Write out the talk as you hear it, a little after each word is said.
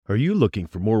Are you looking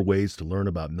for more ways to learn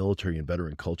about military and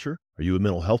veteran culture? Are you a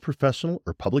mental health professional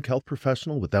or public health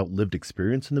professional without lived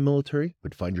experience in the military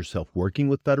but find yourself working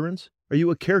with veterans? Are you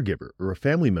a caregiver or a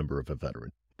family member of a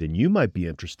veteran? Then you might be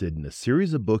interested in a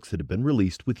series of books that have been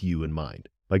released with you in mind.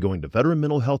 By going to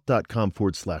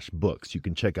veteranmentalhealth.com/books, you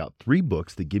can check out 3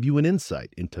 books that give you an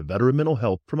insight into veteran mental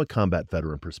health from a combat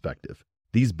veteran perspective.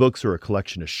 These books are a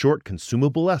collection of short,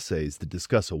 consumable essays that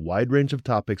discuss a wide range of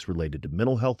topics related to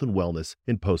mental health and wellness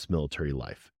in post-military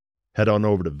life. Head on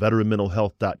over to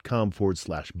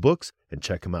veteranmentalhealth.com/books and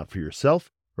check them out for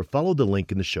yourself, or follow the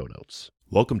link in the show notes.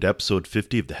 Welcome to episode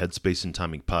 50 of the Headspace and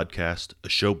Timing Podcast, a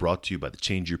show brought to you by the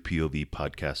Change Your POV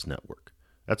Podcast Network.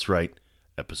 That's right,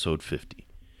 episode 50.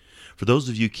 For those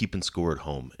of you keeping score at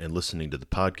home and listening to the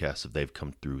podcast if they've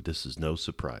come through, this is no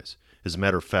surprise. As a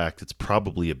matter of fact, it's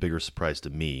probably a bigger surprise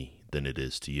to me than it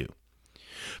is to you.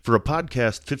 For a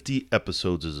podcast, 50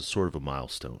 episodes is a sort of a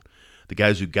milestone. The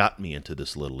guys who got me into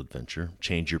this little adventure,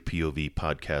 Change Your POV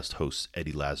podcast hosts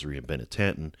Eddie Lazary and Bennett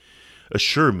Tanton,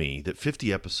 assure me that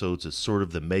 50 episodes is sort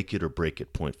of the make it or break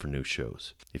it point for new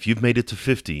shows. If you've made it to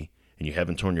 50 and you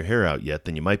haven't torn your hair out yet,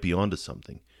 then you might be onto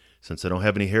something. Since I don't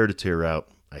have any hair to tear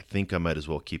out, I think I might as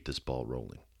well keep this ball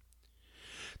rolling.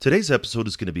 Today's episode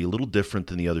is going to be a little different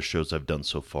than the other shows I've done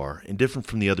so far, and different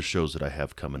from the other shows that I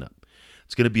have coming up.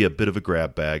 It's going to be a bit of a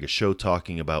grab bag, a show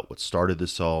talking about what started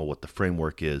this all, what the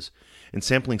framework is, and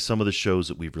sampling some of the shows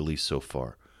that we've released so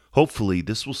far. Hopefully,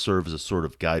 this will serve as a sort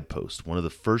of guidepost, one of the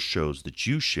first shows that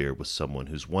you share with someone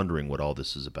who's wondering what all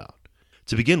this is about.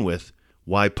 To begin with,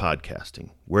 why podcasting?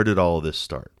 Where did all of this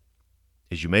start?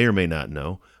 As you may or may not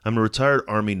know, I'm a retired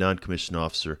Army non-commissioned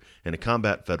officer and a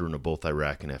combat veteran of both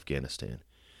Iraq and Afghanistan.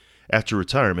 After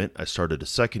retirement, I started a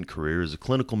second career as a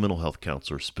clinical mental health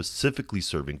counselor, specifically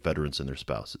serving veterans and their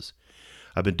spouses.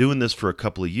 I've been doing this for a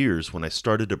couple of years when I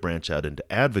started to branch out into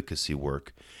advocacy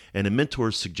work, and a mentor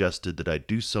suggested that I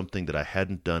do something that I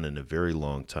hadn't done in a very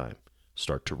long time: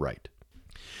 start to write.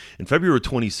 In February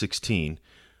 2016,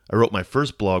 I wrote my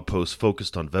first blog post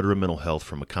focused on veteran mental health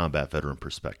from a combat veteran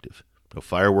perspective. No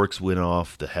fireworks went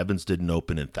off, the heavens didn't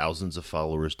open, and thousands of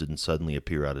followers didn't suddenly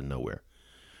appear out of nowhere.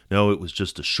 No, it was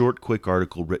just a short, quick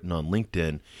article written on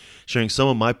LinkedIn sharing some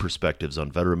of my perspectives on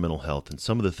veteran mental health and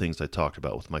some of the things I talked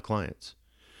about with my clients.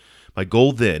 My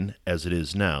goal then, as it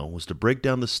is now, was to break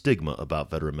down the stigma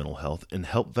about veteran mental health and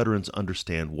help veterans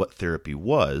understand what therapy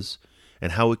was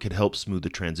and how it could help smooth the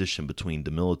transition between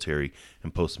the military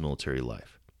and post-military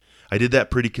life. I did that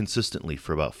pretty consistently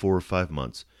for about 4 or 5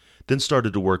 months, then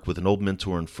started to work with an old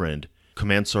mentor and friend,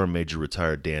 Command Sergeant Major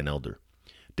retired Dan Elder.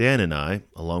 Dan and I,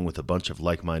 along with a bunch of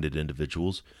like-minded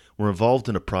individuals, were involved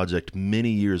in a project many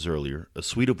years earlier, a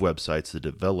suite of websites that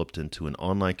developed into an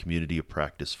online community of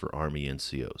practice for Army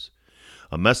NCOs.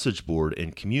 A message board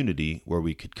and community where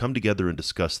we could come together and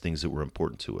discuss things that were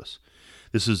important to us.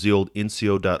 This is the old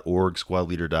NCO.org,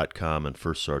 squadleader.com, and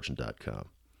firstsergeant.com.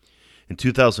 In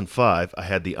 2005, I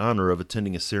had the honor of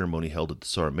attending a ceremony held at the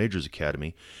Sergeant Major's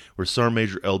Academy, where Sergeant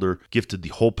Major Elder gifted the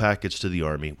whole package to the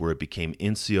Army, where it became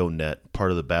NCONet,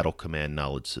 part of the Battle Command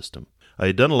Knowledge System. I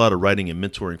had done a lot of writing and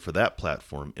mentoring for that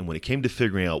platform, and when it came to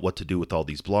figuring out what to do with all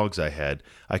these blogs I had,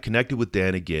 I connected with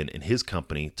Dan again, and his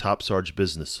company, Top Sarge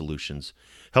Business Solutions,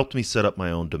 helped me set up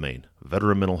my own domain,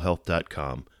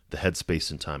 veteranmentalhealth.com, the Headspace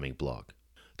and Timing blog.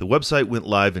 The website went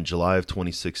live in July of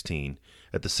 2016,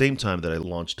 at the same time that I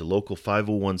launched a local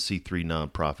 501c3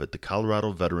 nonprofit, the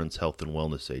Colorado Veterans Health and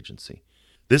Wellness Agency.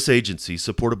 This agency,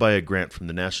 supported by a grant from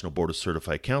the National Board of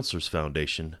Certified Counselors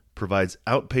Foundation, provides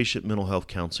outpatient mental health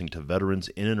counseling to veterans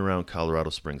in and around Colorado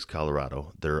Springs,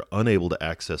 Colorado that are unable to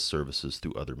access services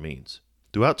through other means.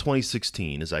 Throughout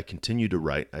 2016, as I continued to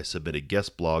write, I submitted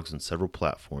guest blogs on several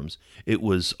platforms. It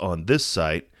was on this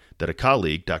site that a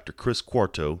colleague, Dr. Chris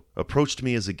Quarto, approached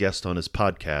me as a guest on his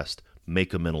podcast,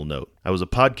 Make a Mental Note. I was a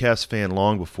podcast fan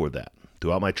long before that.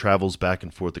 Throughout my travels back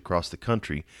and forth across the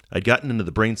country, I'd gotten into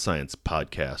the Brain Science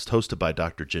podcast hosted by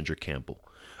Dr. Ginger Campbell,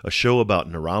 a show about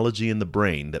neurology and the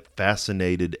brain that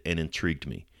fascinated and intrigued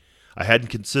me. I hadn't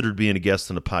considered being a guest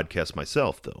on a podcast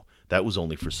myself, though. That was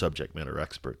only for subject matter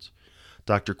experts.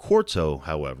 Dr. Quarto,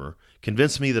 however,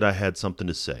 convinced me that I had something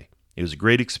to say. It was a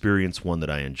great experience, one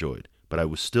that I enjoyed, but I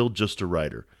was still just a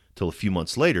writer. Till a few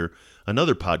months later,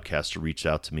 another podcaster reached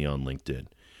out to me on LinkedIn.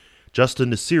 Justin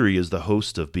Nassiri is the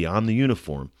host of Beyond the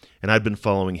Uniform, and I'd been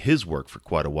following his work for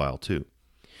quite a while too.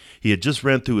 He had just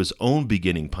ran through his own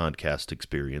beginning podcast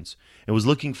experience and was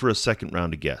looking for a second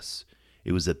round of guests.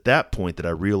 It was at that point that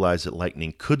I realized that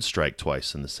lightning could strike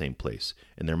twice in the same place,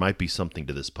 and there might be something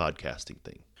to this podcasting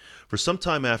thing. For some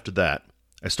time after that,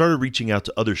 I started reaching out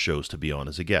to other shows to be on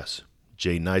as a guest.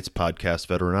 Jay Knight's podcast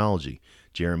Veterinology,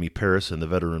 Jeremy Paris and the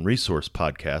Veteran Resource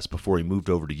podcast before he moved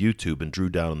over to YouTube and drew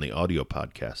down on the audio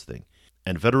podcast thing,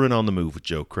 and Veteran on the Move with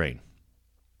Joe Crane.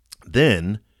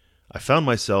 Then I found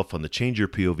myself on the Change Your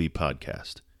POV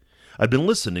podcast. I'd been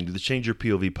listening to the Change Your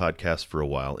POV podcast for a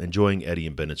while, enjoying Eddie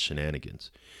and Bennett's shenanigans.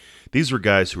 These were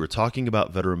guys who were talking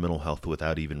about veteran mental health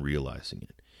without even realizing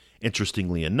it.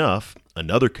 Interestingly enough,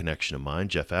 another connection of mine,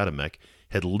 Jeff Adamek,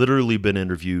 had literally been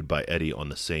interviewed by Eddie on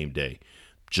the same day,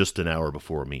 just an hour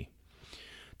before me.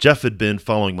 Jeff had been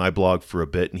following my blog for a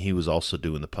bit, and he was also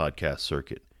doing the podcast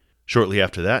circuit. Shortly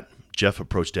after that, Jeff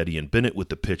approached Eddie and Bennett with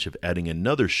the pitch of adding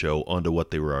another show onto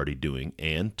what they were already doing,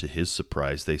 and to his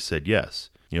surprise, they said yes.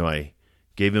 I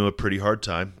gave him a pretty hard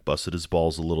time, busted his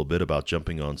balls a little bit about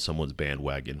jumping on someone's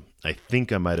bandwagon. I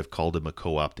think I might have called him a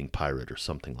co-opting pirate or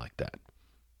something like that.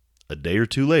 A day or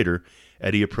two later,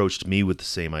 Eddie approached me with the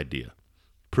same idea.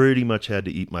 Pretty much had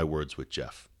to eat my words with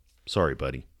Jeff. Sorry,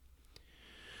 buddy.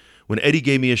 When Eddie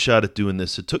gave me a shot at doing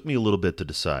this, it took me a little bit to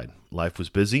decide. Life was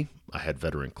busy. I had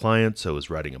veteran clients. I was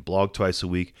writing a blog twice a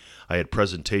week. I had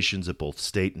presentations at both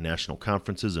state and national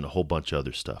conferences and a whole bunch of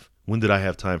other stuff. When did I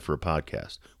have time for a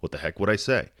podcast? What the heck would I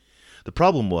say? The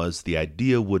problem was the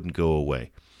idea wouldn't go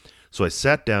away. So I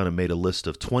sat down and made a list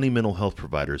of 20 mental health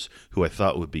providers who I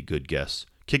thought would be good guests,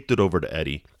 kicked it over to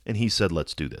Eddie, and he said,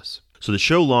 let's do this. So the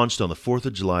show launched on the 4th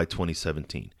of July,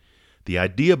 2017. The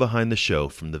idea behind the show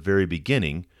from the very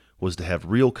beginning was to have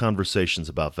real conversations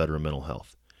about veteran mental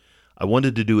health. I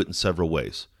wanted to do it in several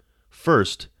ways.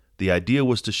 First, the idea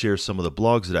was to share some of the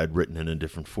blogs that I'd written in a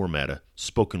different format, a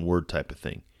spoken word type of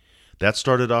thing. That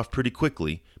started off pretty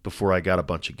quickly before I got a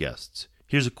bunch of guests.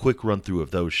 Here's a quick run through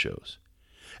of those shows.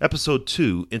 Episode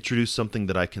 2 introduced something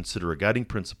that I consider a guiding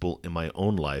principle in my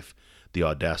own life, the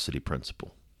Audacity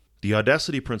Principle. The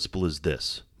Audacity Principle is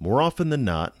this: more often than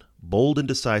not, bold and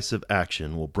decisive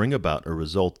action will bring about a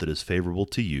result that is favorable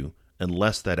to you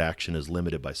unless that action is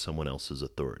limited by someone else's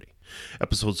authority.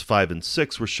 Episodes 5 and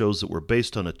 6 were shows that were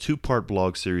based on a 2-part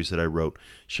blog series that I wrote,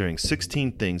 sharing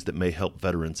 16 things that may help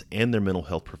veterans and their mental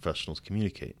health professionals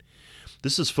communicate.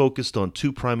 This is focused on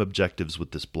 2 prime objectives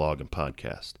with this blog and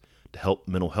podcast: to help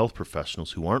mental health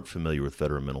professionals who aren't familiar with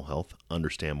veteran mental health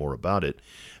understand more about it,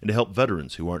 and to help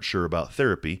veterans who aren't sure about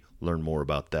therapy learn more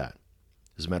about that.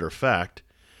 As a matter of fact,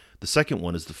 the second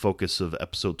one is the focus of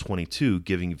episode 22,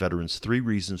 giving veterans 3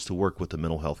 reasons to work with a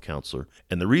mental health counselor.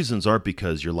 And the reasons aren't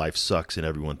because your life sucks and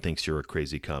everyone thinks you're a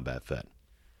crazy combat vet.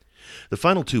 The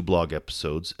final 2 blog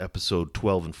episodes, episode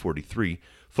 12 and 43,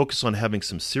 focus on having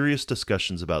some serious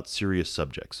discussions about serious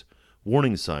subjects,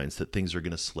 warning signs that things are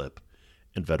going to slip,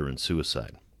 and veteran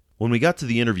suicide. When we got to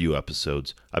the interview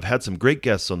episodes, I've had some great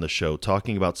guests on the show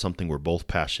talking about something we're both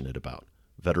passionate about: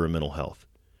 veteran mental health.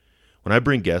 When I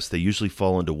bring guests, they usually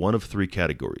fall into one of 3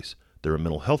 categories. They're a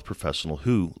mental health professional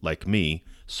who, like me,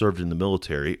 served in the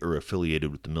military or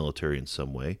affiliated with the military in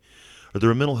some way, or they're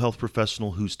a mental health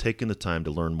professional who's taken the time to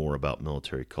learn more about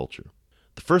military culture.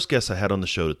 The first guest I had on the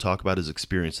show to talk about his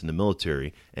experience in the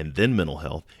military and then mental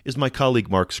health is my colleague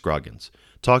Mark Scroggins,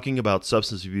 talking about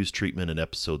substance abuse treatment in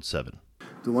episode 7.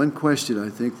 The one question I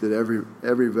think that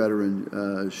every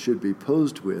veteran should be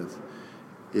posed with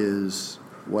is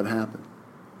what happened.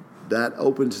 That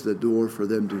opens the door for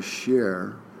them to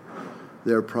share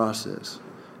their process,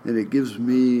 and it gives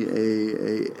me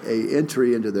a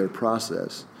entry into their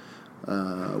process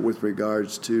with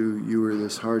regards to, you were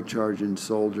this hard-charging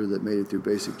soldier that made it through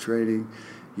basic training,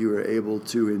 you were able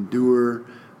to endure,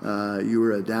 you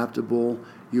were adaptable,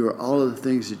 you were all of the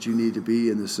things that you need to be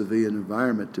in the civilian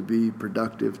environment to be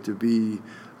productive, to be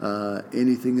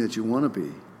anything that you want to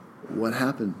be. What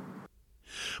happened?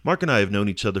 Mark and I have known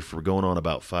each other for going on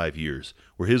about 5 years,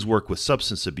 where his work with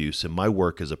substance abuse and my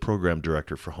work as a program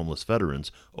director for homeless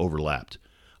veterans overlapped.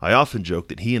 I often joke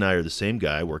that he and I are the same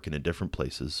guy working in different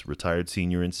places, retired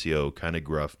senior NCO, kind of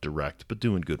gruff, direct, but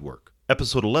doing good work.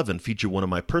 Episode 11 featured one of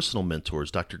my personal mentors,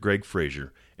 Dr. Greg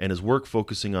Frazier, and his work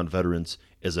focusing on veterans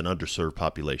as an underserved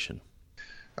population.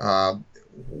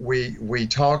 We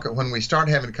talk, when we start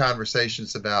having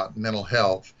conversations about mental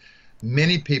health,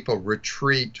 many people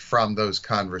retreat from those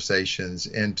conversations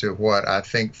into what I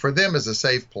think for them is a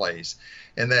safe place.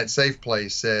 And that safe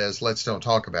place says, let's don't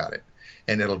talk about it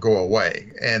and it'll go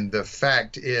away. And the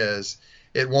fact is,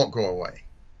 it won't go away.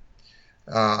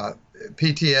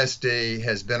 PTSD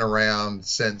has been around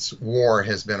since war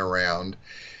has been around,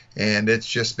 and it's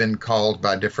just been called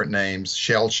by different names.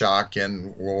 Shell shock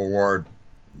in World War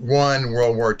I,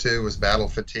 World War II was battle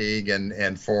fatigue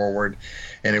and forward.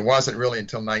 And it wasn't really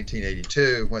until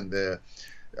 1982 when the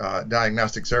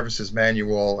Diagnostic Services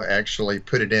Manual actually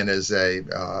put it in as a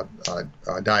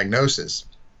diagnosis.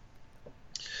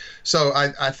 So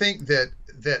I think that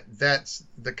that's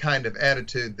the kind of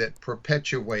attitude that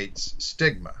perpetuates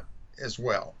stigma as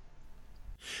well.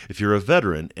 If you're a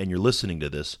veteran and you're listening to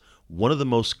this, one of the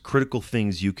most critical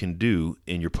things you can do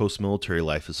in your post-military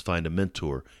life is find a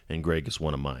mentor, and Greg is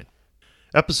one of mine.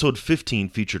 Episode 15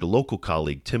 featured a local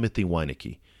colleague, Timothy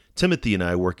Weinecke. Timothy and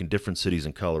I work in different cities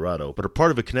in Colorado, but are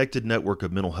part of a connected network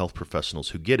of mental health professionals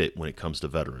who get it when it comes to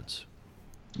veterans.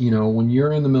 You know, when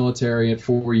you're in the military at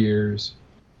 4 years,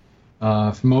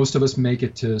 most of us make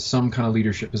it to some kind of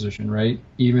leadership position, right?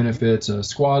 Even if it's a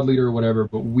squad leader or whatever,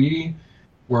 but we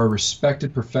were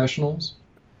respected professionals.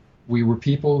 We were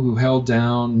people who held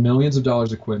down millions of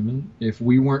dollars equipment. If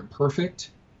we weren't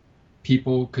perfect,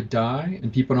 people could die,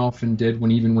 and people often did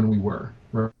even when we were,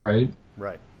 right?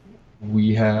 Right.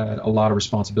 We had a lot of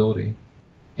responsibility.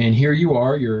 And here you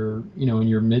are, you're, in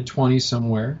your mid-20s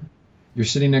somewhere. You're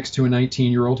sitting next to a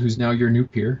 19-year-old who's now your new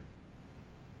peer.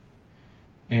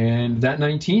 And that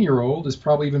 19-year-old is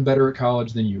probably even better at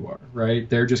college than you are, right?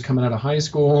 They're just coming out of high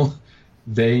school.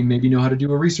 They maybe know how to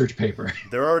do a research paper.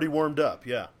 They're already warmed up,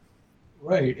 yeah.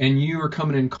 Right, and you are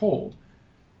coming in cold.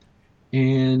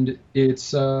 And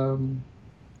it's a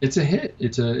hit.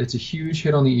 It's a huge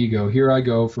hit on the ego. Here I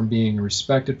go from being a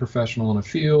respected professional in a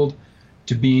field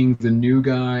to being the new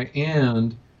guy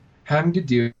and having to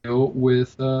deal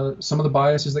with some of the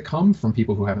biases that come from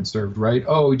people who haven't served, right?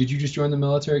 Oh, did you just join the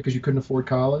military because you couldn't afford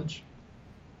college?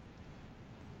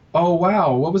 Oh,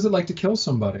 wow, what was it like to kill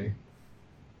somebody?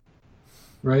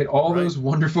 Right? All those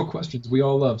wonderful questions we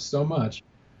all love so much.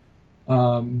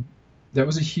 That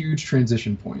was a huge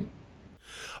transition point.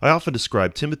 I often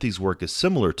describe Timothy's work as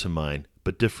similar to mine,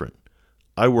 but different.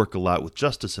 I work a lot with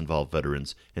justice-involved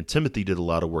veterans, and Timothy did a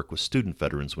lot of work with student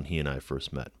veterans when he and I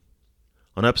first met.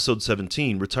 On episode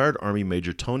 17, retired Army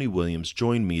Major Tony Williams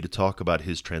joined me to talk about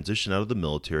his transition out of the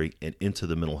military and into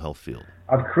the mental health field.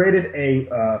 I've created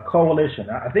a coalition.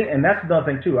 I think, and that's another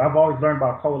thing too. I've always learned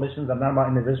about coalitions. I'm not about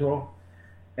individual.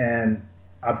 And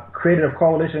I've created a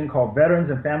coalition called Veterans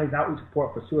and Families Outreach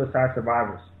Support for Suicide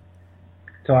Survivors.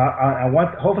 So I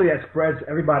want, hopefully that spreads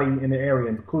everybody in the area,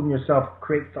 including yourself,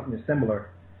 create something similar,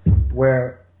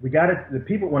 where we got it. The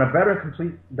people, when a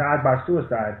veteran dies by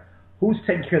suicide, who's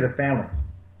taking care of the family?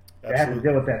 They have to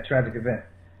deal with that tragic event,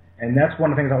 and that's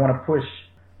one of the things I want to push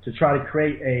to try to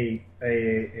create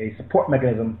a support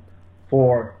mechanism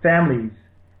for families.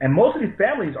 And most of these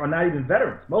families are not even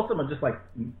veterans. Most of them are just like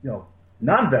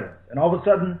non-veterans. And all of a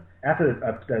sudden, after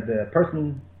the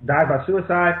person dies by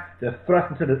suicide, they're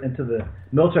thrust into the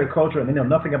military culture, and they know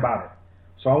nothing about it.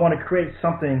 So I want to create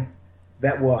something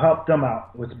that will help them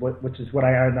out, which is what I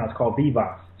have now. It's called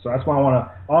VVOS. So that's why I want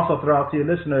to also throw out to your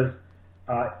listeners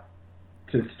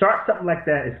to start something like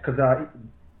that. Is because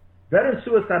veteran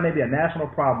suicide may be a national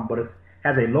problem, but it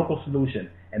has a local solution,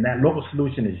 and that local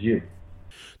solution is you.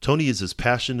 Tony is as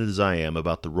passionate as I am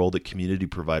about the role that community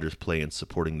providers play in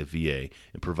supporting the VA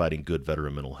and providing good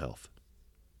veteran mental health.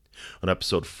 On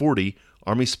episode 40,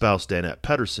 Army spouse Danette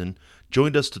Pedersen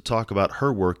joined us to talk about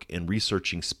her work in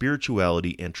researching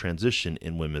spirituality and transition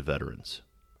in women veterans.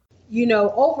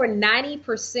 Over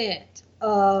 90%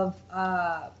 of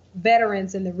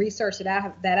veterans in the research that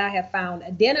I have found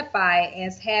identify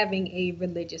as having a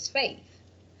religious faith.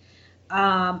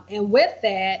 And with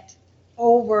that,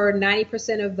 over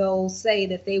 90% of those say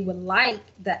that they would like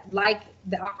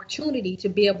the opportunity to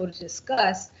be able to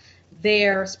discuss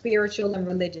their spiritual and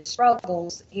religious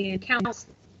struggles in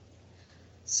counseling.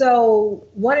 So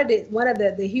one of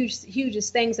the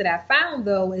hugest things that I found,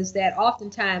 though, is that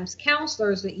oftentimes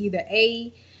counselors are either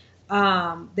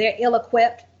they're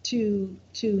ill-equipped to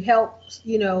help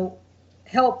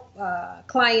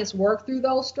clients work through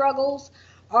those struggles,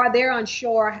 or they're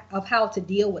unsure of how to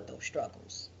deal with those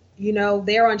struggles.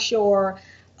 They're unsure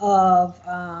of,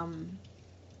 how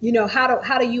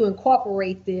do you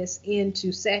incorporate this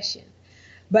into session?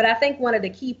 But I think one of the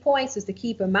key points is to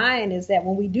keep in mind is that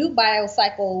when we do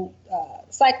psychosocial,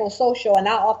 and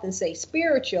I often say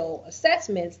spiritual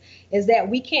assessments, is that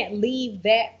we can't leave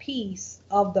that piece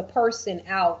of the person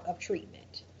out of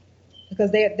treatment,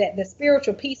 because the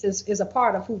spiritual piece is a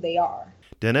part of who they are.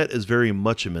 Danette is very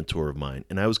much a mentor of mine,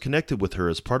 and I was connected with her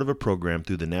as part of a program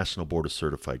through the National Board of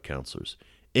Certified Counselors.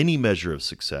 Any measure of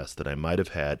success that I might have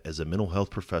had as a mental health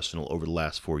professional over the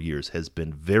last 4 years has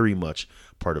been very much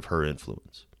part of her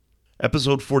influence.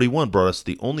 Episode 41 brought us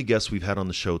the only guest we've had on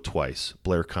the show twice,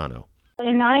 Blair Cano.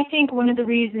 And I think one of the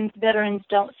reasons veterans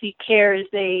don't seek care is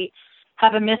they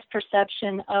have a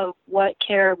misperception of what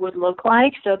care would look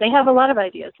like. So they have a lot of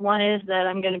ideas. One is that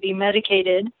I'm going to be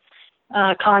medicated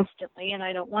constantly, and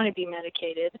I don't want to be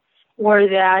medicated, or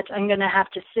that I'm going to have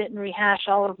to sit and rehash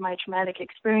all of my traumatic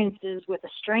experiences with a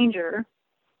stranger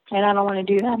and I don't want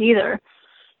to do that either.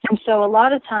 And so a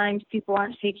lot of times people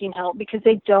aren't seeking help because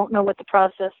they don't know what the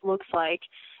process looks like,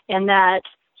 and that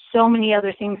so many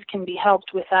other things can be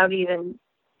helped without even,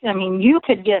 you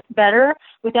could get better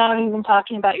without even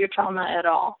talking about your trauma at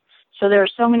all. So there are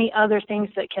so many other things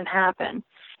that can happen.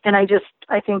 And I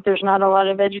think there's not a lot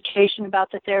of education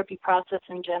about the therapy process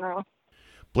in general.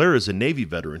 Blair is a Navy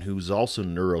veteran who is also a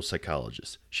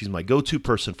neuropsychologist. She's my go-to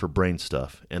person for brain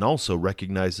stuff and also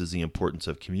recognizes the importance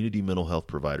of community mental health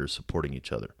providers supporting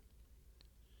each other.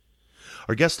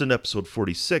 Our guest in episode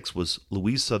 46 was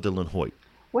Louise Sutherland Hoyt.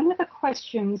 One of the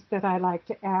questions that I like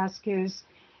to ask is,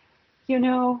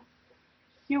 you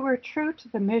were true to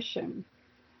the mission.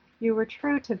 You were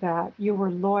true to that. You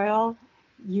were loyal.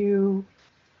 You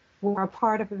were a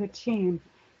part of the team.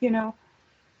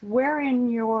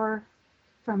 Where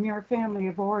from your family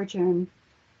of origin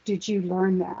did you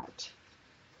learn that?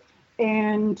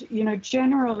 And,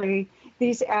 generally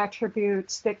these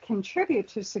attributes that contribute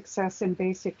to success in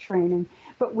basic training,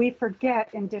 but we forget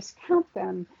and discount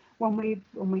them when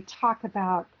we talk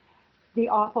about the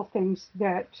awful things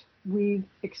that we've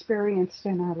experienced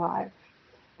in our life,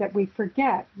 that we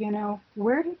forget,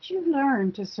 where did you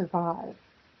learn to survive?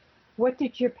 What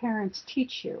did your parents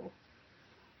teach you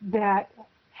that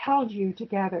held you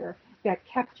together, that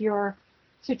kept your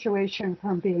situation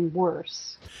from being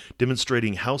worse?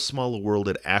 Demonstrating how small a world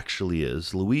it actually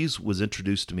is, Louise was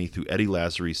introduced to me through Eddie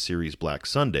Lazary's series Black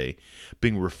Sunday,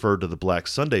 being referred to the Black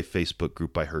Sunday Facebook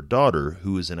group by her daughter,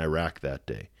 who was in Iraq that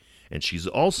day. And she's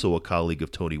also a colleague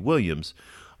of Tony Williams,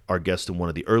 our guest in one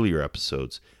of the earlier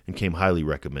episodes, and came highly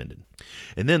recommended.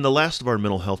 And then the last of our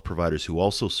mental health providers who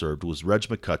also served was Reg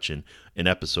McCutcheon in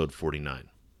episode 49.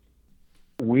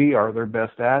 We are their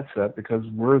best asset because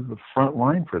we're the front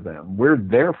line for them. We're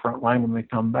their front line when they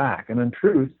come back. And in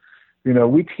truth,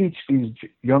 we teach these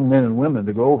young men and women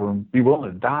to go over and be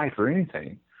willing to die for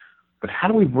anything. But how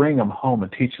do we bring them home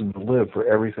and teach them to live for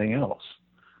everything else?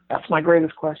 That's my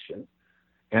greatest question.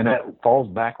 And that falls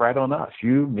back right on us,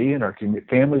 you, me, and our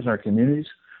families and our communities,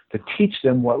 to teach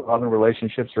them what other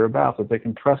relationships are about, that they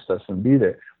can trust us and be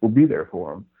there. We'll be there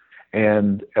for them.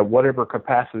 And at whatever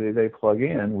capacity they plug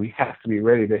in, we have to be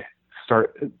ready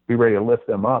to lift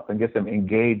them up and get them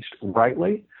engaged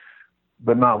rightly,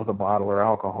 but not with a bottle or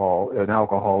alcohol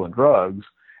and drugs.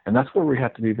 And that's where we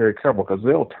have to be very careful, because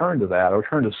they'll turn to that or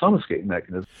turn to some escape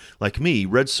mechanism. Like me,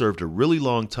 Red served a really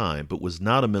long time, but was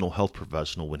not a mental health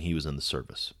professional when he was in the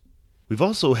service. We've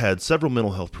also had several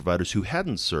mental health providers who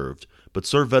hadn't served, but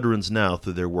serve veterans now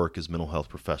through their work as mental health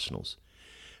professionals.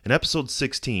 In episode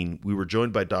 16, we were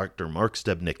joined by Dr. Mark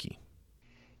Stebnicki.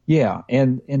 Yeah,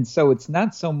 and so it's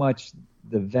not so much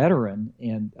the veteran,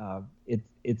 and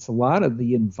it's a lot of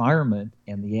the environment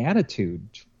and the attitude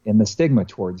and the stigma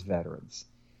towards veterans.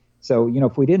 So,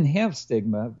 if we didn't have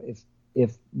stigma,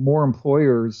 if more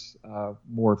employers,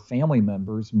 more family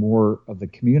members, more of the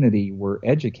community were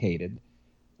educated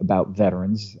about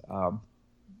veterans,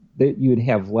 that you'd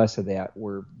have less of that,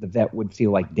 where the vet would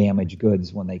feel like damaged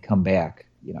goods when they come back.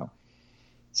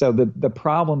 So the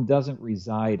problem doesn't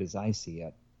reside, as I see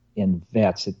it, in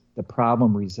vets. The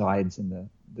problem resides in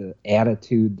the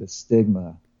attitude, the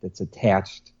stigma that's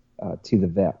attached to the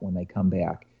vet when they come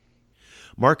back.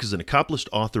 Mark is an accomplished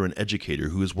author and educator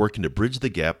who is working to bridge the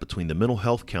gap between the mental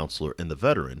health counselor and the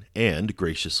veteran, and,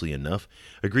 graciously enough,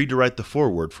 agreed to write the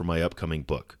foreword for my upcoming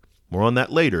book. More on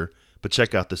that later, but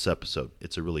check out this episode.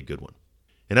 It's a really good one.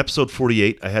 In episode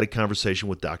 48, I had a conversation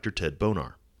with Dr. Ted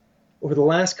Bonar. Over the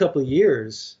last couple of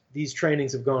years, these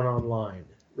trainings have gone online,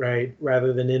 right,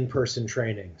 rather than in-person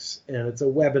trainings. And it's a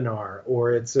webinar,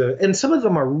 or and some of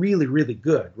them are really, really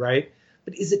good, right?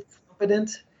 But is it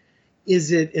competent?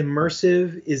 Is it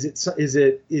immersive?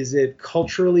 Is it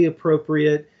culturally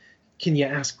appropriate? Can you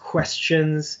ask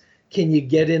questions? Can you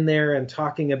get in there and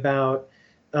talking about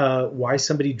why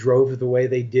somebody drove the way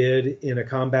they did in a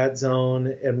combat zone,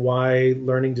 and why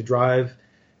learning to drive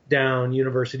down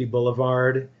University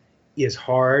Boulevard is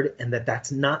hard, and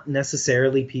that's not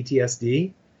necessarily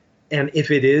PTSD? And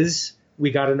if it is, we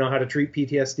got to know how to treat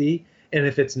PTSD. And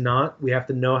if it's not, we have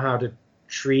to know how to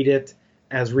treat it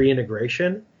as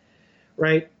reintegration.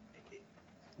 Right?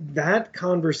 That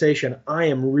conversation, I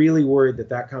am really worried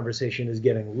that conversation is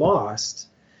getting lost.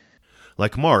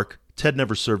 Like Mark, Ted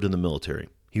never served in the military.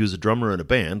 He was a drummer in a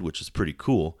band, which is pretty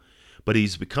cool, but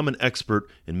he's become an expert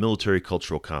in military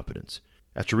cultural competence.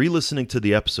 After re-listening to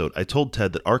the episode, I told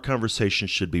Ted that our conversation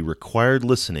should be required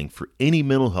listening for any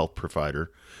mental health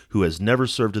provider who has never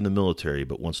served in the military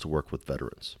but wants to work with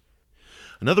veterans.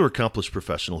 Another accomplished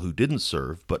professional who didn't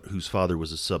serve, but whose father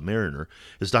was a submariner,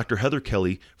 is Dr. Heather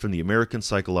Kelly from the American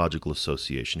Psychological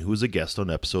Association, who was a guest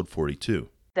on episode 42.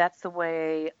 that's the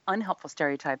way unhelpful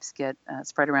stereotypes get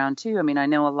spread around too. I mean, I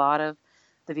know a lot of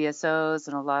the VSOs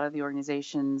and a lot of the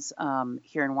organizations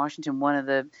here in Washington. One of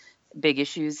the big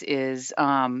issues is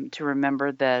to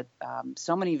remember that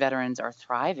so many veterans are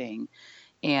thriving,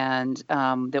 and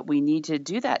that we need to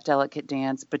do that delicate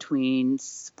dance between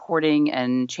supporting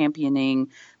and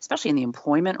championing, especially in the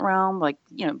employment realm. Like,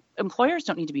 employers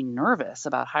don't need to be nervous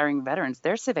about hiring veterans.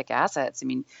 They're civic assets. I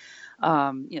mean,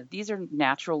 these are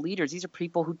natural leaders. These are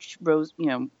people who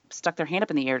stuck their hand up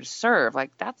in the air to serve.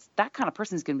 Like, that kind of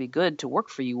person is going to be good to work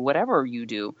for you, whatever you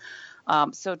do.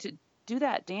 So to do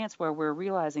that dance where we're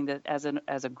realizing that as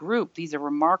a group, these are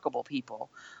remarkable people,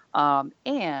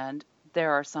 and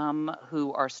there are some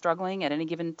who are struggling at any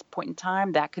given point in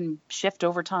time. That can shift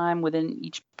over time within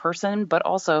each person, but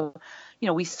also,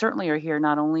 we certainly are here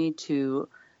not only to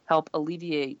help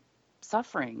alleviate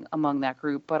suffering among that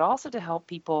group, but also to help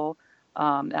people.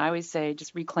 And I always say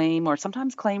just reclaim, or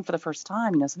sometimes claim for the first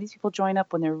time. Some of these people join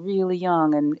up when they're really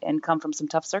young and come from some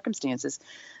tough circumstances.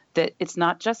 That it's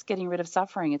not just getting rid of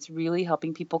suffering, it's really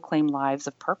helping people claim lives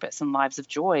of purpose and lives of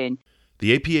joy. And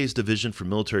the APA's Division for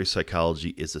Military Psychology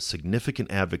is a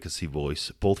significant advocacy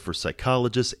voice both for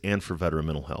psychologists and for veteran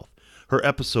mental health. Her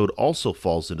episode also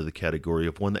falls into the category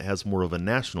of one that has more of a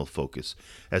national focus,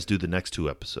 as do the next two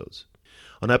episodes.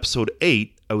 On episode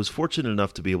 8, I was fortunate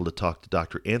enough to be able to talk to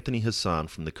Dr. Anthony Hassan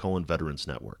from the Cohen Veterans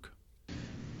Network.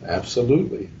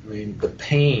 Absolutely. I mean, the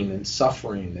pain and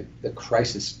suffering that the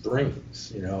crisis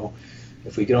brings,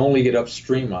 if we can only get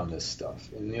upstream on this stuff.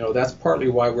 And, that's partly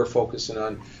why we're focusing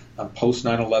on post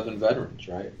 9/11 veterans,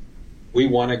 right? We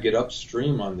want to get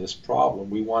upstream on this problem.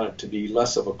 We want it to be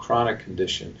less of a chronic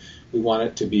condition. We want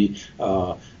it to be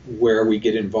where we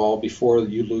get involved before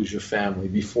you lose your family,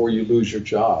 before you lose your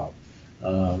job.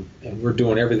 And we're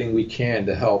doing everything we can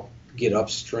to help get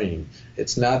upstream.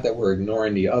 It's not that we're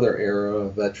ignoring the other era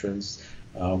veterans.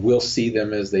 We'll see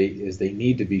them as they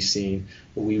need to be seen,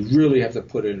 but we really have to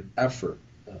put an effort,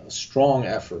 a strong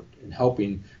effort, in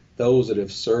helping those that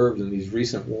have served in these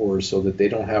recent wars so that they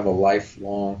don't have a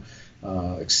lifelong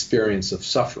experience of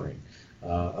suffering,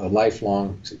 a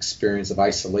lifelong experience of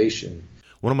isolation.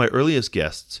 One of my earliest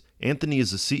guests, Anthony,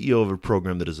 is the CEO of a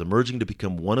program that is emerging to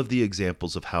become one of the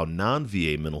examples of how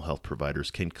non-VA mental health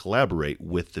providers can collaborate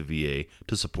with the VA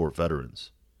to support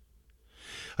veterans.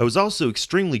 I was also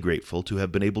extremely grateful to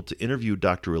have been able to interview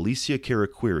Dr. Alicia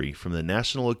Karakwiri from the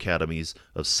National Academies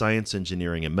of Science,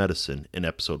 Engineering, and Medicine in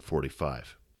episode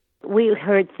 45. We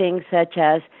heard things such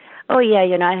as, oh yeah,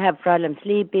 I have problems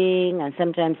sleeping, and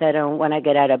sometimes I don't want to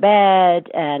get out of bed,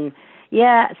 and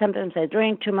yeah, sometimes I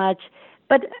drink too much.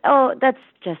 But, that's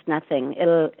just nothing.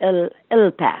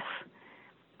 It'll pass.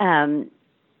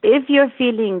 If you're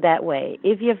feeling that way,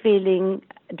 if you're feeling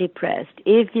depressed,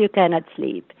 if you cannot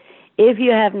sleep, if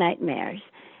you have nightmares,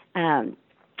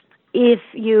 if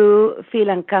you feel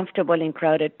uncomfortable in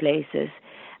crowded places,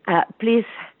 please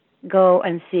go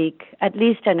and seek at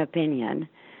least an opinion,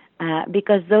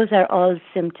 because those are all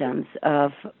symptoms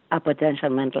of a potential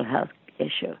mental health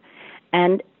issue.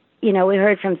 And we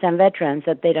heard from some veterans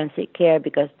that they don't seek care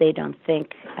because they don't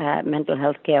think mental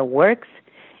health care works.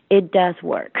 It does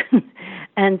work.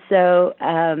 And so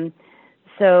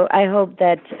I hope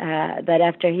that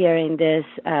after hearing this,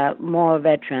 more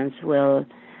veterans will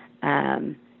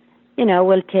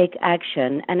take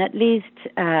action and at least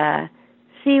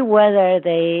see whether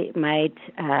they might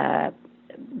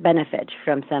benefit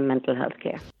from some mental health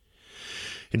care.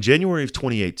 In January of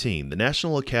 2018, the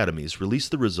National Academies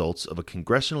released the results of a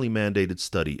congressionally mandated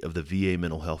study of the VA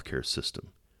mental health care system.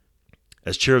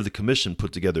 As chair of the commission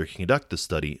put together to conduct the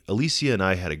study, Alicia and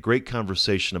I had a great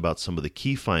conversation about some of the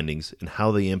key findings and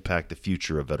how they impact the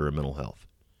future of veteran mental health.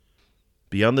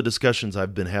 Beyond the discussions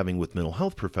I've been having with mental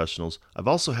health professionals, I've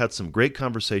also had some great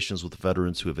conversations with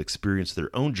veterans who have experienced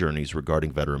their own journeys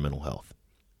regarding veteran mental health.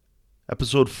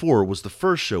 Episode 4 was the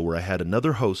first show where I had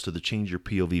another host of the Change Your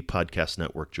POV podcast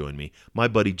network join me, my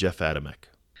buddy Jeff Adamek.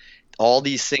 All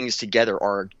these things together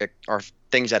are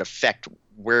things that affect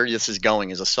where this is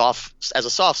going as a soft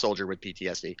soldier with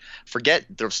PTSD. Forget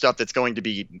the stuff that's going to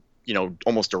be,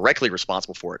 almost directly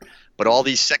responsible for it, but all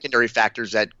these secondary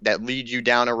factors that lead you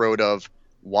down a road of,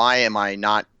 why am I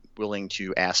not willing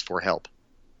to ask for help?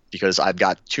 Because I've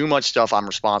got too much stuff I'm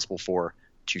responsible for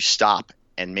to stop,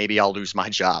 and maybe I'll lose my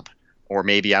job. Or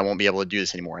maybe I won't be able to do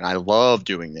this anymore. And I love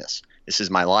doing this. This is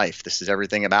my life. This is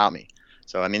everything about me.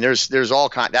 So, I mean, there's all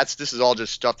this is all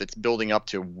just stuff that's building up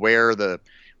to where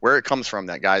it comes from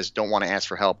that guys don't want to ask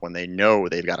for help when they know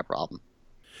they've got a problem.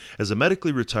 As a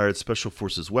medically retired Special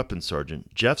Forces weapons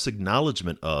sergeant, Jeff's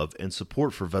acknowledgement of and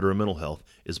support for veteran mental health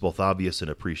is both obvious and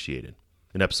appreciated.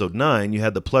 In episode 9, you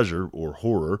had the pleasure, or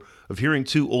horror, of hearing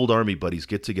two old Army buddies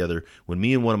get together when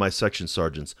me and one of my section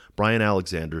sergeants, Brian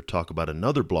Alexander, talk about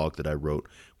another blog that I wrote,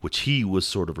 which he was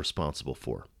sort of responsible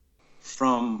for.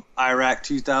 From Iraq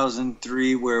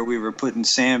 2003, where we were putting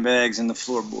sandbags in the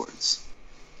floorboards.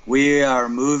 We are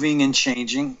moving and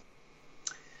changing,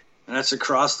 and that's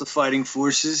across the fighting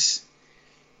forces.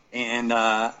 And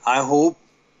I hope,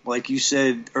 like you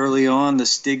said early on, the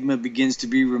stigma begins to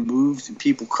be removed and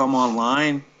people come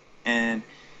online, and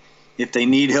if they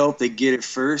need help, they get it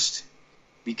first.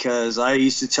 Because I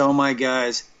used to tell my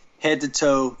guys, head to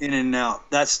toe, in and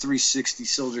out. That's 360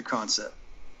 soldier concept.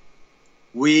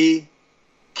 We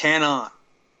cannot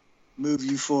move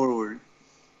you forward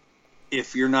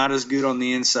if you're not as good on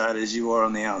the inside as you are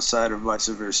on the outside, or vice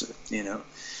versa,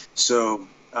 So,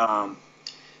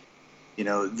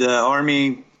 the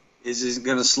Army isn't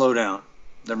going to slow down.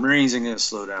 The Marines aren't going to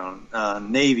slow down.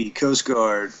 Navy, Coast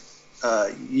Guard,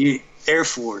 Air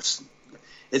Force,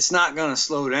 it's not going to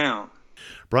slow down.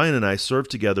 Brian and I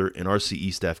served together in RC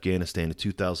East Afghanistan in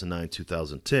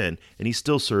 2009-2010, and he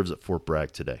still serves at Fort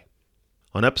Bragg today.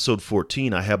 On episode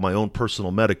 14, I have my own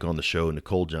personal medic on the show,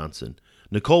 Nicole Johnson.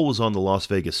 Nicole was on the Las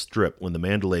Vegas Strip when the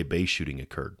Mandalay Bay shooting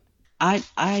occurred. I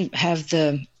have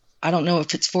I don't know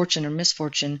if it's fortune or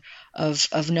misfortune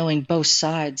of knowing both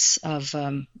sides of,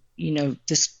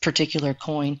 this particular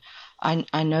coin.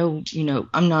 I know,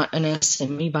 I'm not an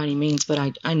SME by any means,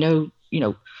 but I know,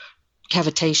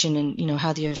 cavitation and,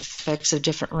 how the effects of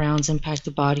different rounds impact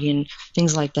the body and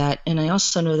things like that. And I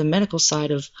also know the medical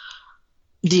side of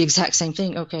the exact same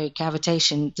thing. Okay,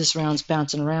 cavitation, this round's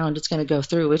bouncing around, it's going to go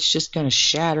through, it's just going to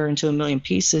shatter into a million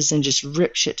pieces and just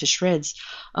rip shit to shreds.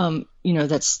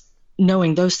 That's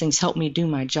knowing those things helped me do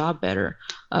my job better.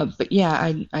 But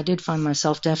yeah, I did find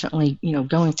myself definitely,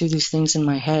 going through these things in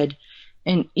my head.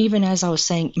 And even as I was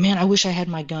saying, man, I wish I had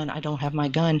my gun. I don't have my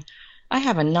gun. I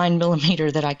have a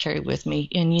 9mm that I carry with me.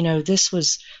 And,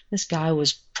 this guy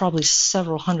was probably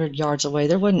several hundred yards away.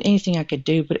 There wasn't anything I could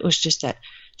do, but it was just that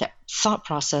thought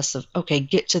process of, okay,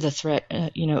 get to the threat,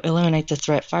 eliminate the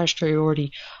threat, fire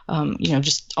superiority.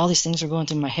 Just all these things are going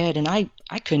through my head, and I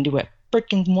couldn't do it.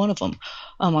 Freaking one of them.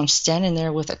 I'm standing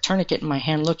there with a tourniquet in my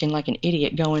hand looking like an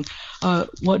idiot going,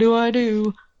 what do I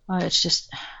do? It's just,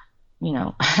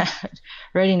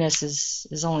 readiness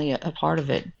is only a part of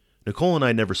it. Nicole and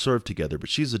I never served together, but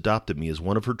she's adopted me as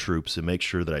one of her troops and makes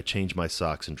sure that I change my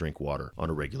socks and drink water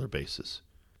on a regular basis.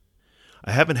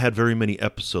 I haven't had very many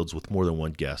episodes with more than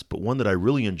one guest, but one that I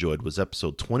really enjoyed was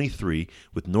episode 23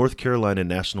 with North Carolina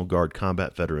National Guard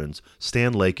combat veterans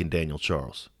Stan Lake and Daniel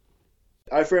Charles.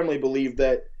 I firmly believe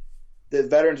that the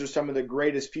veterans are some of the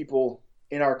greatest people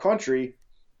in our country,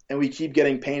 and we keep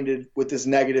getting painted with this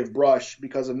negative brush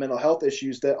because of mental health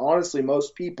issues that honestly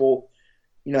most people,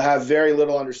 have very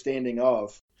little understanding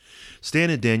of. Stan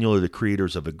and Daniel are the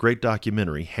creators of a great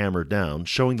documentary, Hammer Down,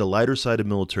 showing the lighter side of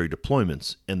military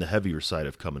deployments and the heavier side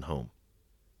of coming home.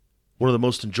 One of the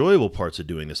most enjoyable parts of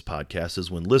doing this podcast is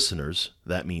when listeners,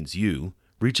 that means you,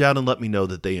 reach out and let me know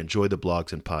that they enjoy the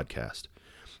blogs and podcast.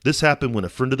 This happened when a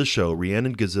friend of the show,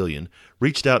 Rhiannon Gazillion,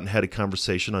 reached out and had a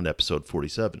conversation on episode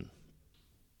 47.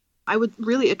 I would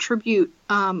really attribute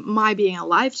my being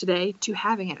alive today to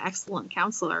having an excellent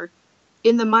counselor.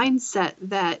 In the mindset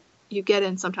that you get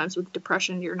in sometimes with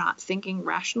depression, you're not thinking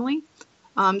rationally.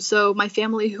 So my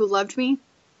family who loved me,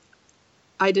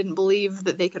 I didn't believe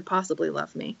that they could possibly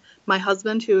love me. My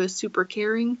husband, who is super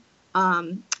caring,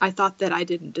 I thought that I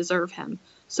didn't deserve him.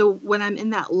 So when I'm in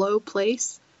that low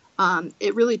place,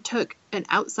 it really took an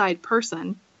outside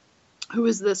person who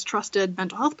was this trusted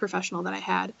mental health professional that I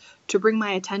had to bring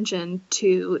my attention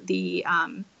to the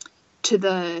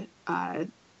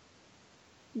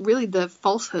really the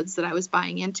falsehoods that I was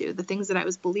buying into, the things that I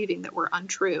was believing that were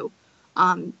untrue.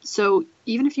 So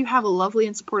even if you have a lovely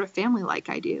and supportive family like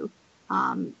I do,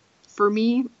 for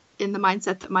me, in the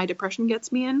mindset that my depression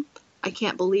gets me in, I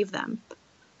can't believe them.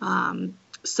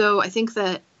 So I think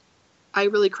that I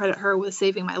really credit her with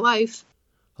saving my life.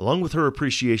 Along with her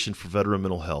appreciation for veteran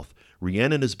mental health,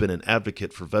 Rhiannon has been an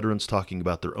advocate for veterans talking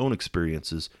about their own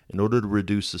experiences in order to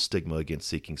reduce the stigma against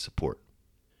seeking support.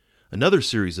 Another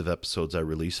series of episodes I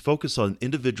release focus on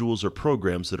individuals or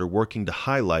programs that are working to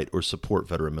highlight or support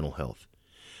veteran mental health.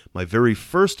 My very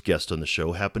first guest on the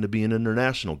show happened to be an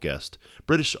international guest,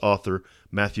 British author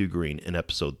Matthew Green, in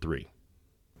episode 3.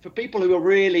 For people who are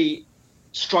really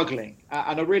struggling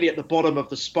and are really at the bottom of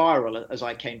the spiral, as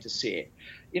I came to see it,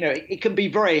 it can be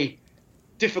very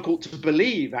difficult to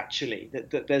believe, actually,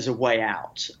 that there's a way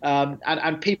out.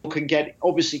 And people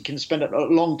can spend a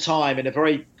long time in a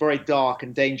very, very dark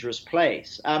and dangerous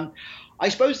place. I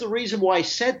suppose the reason why I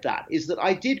said that is that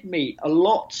I did meet a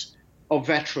lot of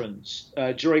veterans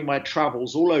during my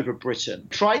travels all over Britain,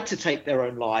 tried to take their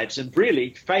own lives and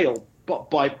really failed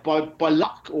by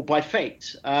luck or by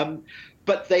fate.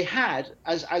 But they had,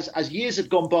 as years had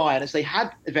gone by and as they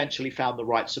had eventually found the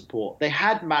right support, they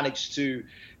had managed to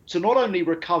not only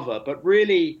recover, but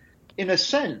really, in a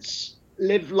sense,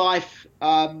 live life,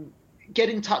 get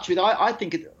in touch with, I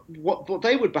think, what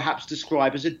they would perhaps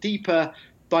describe as a deeper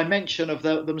dimension of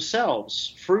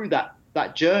themselves through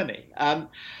that journey.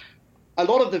 A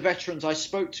lot of the veterans I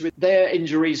spoke to, their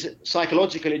injuries,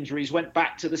 psychological injuries, went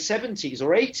back to the 70s or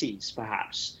 80s,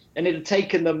 perhaps, and it had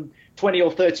taken them 20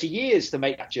 or 30 years to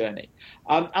make that journey.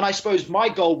 And I suppose my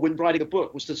goal when writing a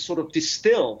book was to sort of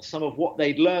distill some of what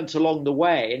they'd learned along the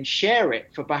way and share it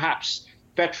for perhaps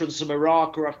veterans from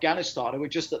Iraq or Afghanistan who were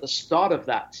just at the start of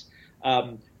that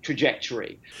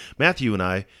trajectory. Matthew and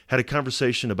I had a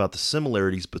conversation about the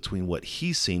similarities between what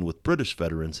he's seen with British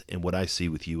veterans and what I see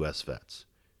with U.S. vets.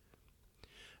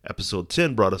 Episode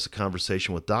 10 brought us a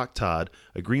conversation with Doc Todd,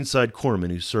 a Greenside Corpsman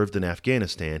who served in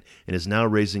Afghanistan and is now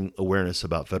raising awareness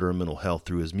about veteran mental health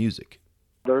through his music.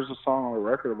 There's a song on the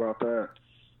record about that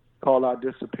called I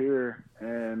Disappear,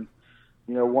 and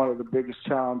one of the biggest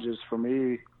challenges for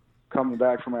me coming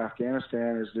back from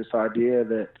Afghanistan is this idea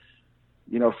that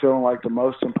feeling like the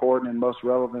most important and most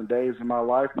relevant days in my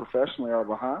life professionally are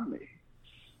behind me.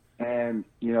 And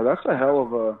that's a hell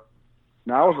of a...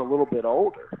 Now, I was a little bit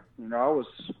older. I was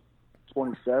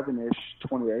 27-ish,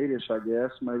 28-ish, I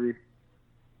guess, maybe.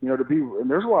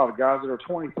 And there's a lot of guys that are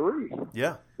 23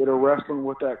 that are wrestling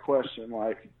with that question.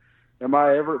 Like, am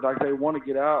I ever, like, they want to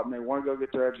get out and they want to go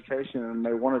get their education and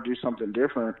they want to do something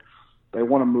different. They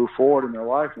want to move forward in their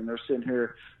life, and they're sitting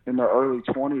here in their early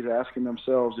 20s asking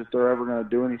themselves if they're ever going to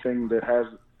do anything that has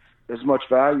as much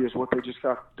value as what they just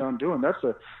got done doing. That's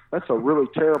a really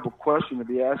terrible question to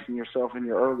be asking yourself in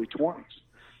your early 20s.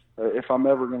 If I'm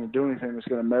ever going to do anything that's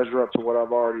going to measure up to what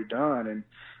I've already done. And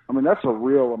I mean, that's a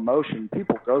real emotion.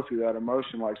 People go through that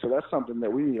emotion. So that's something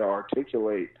that we need to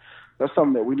articulate. That's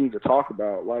something that we need to talk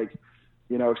about.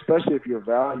 Especially if your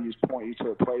values point you to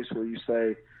a place where you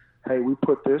say, hey, we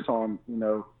put this on,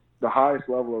 the highest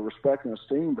level of respect and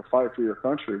esteem to fight for your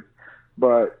country.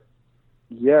 But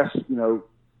yes,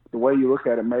 the way you look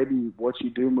at it, maybe what you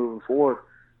do moving forward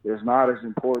is not as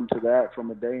important to that from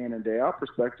a day in and day out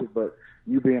perspective, but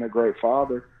you being a great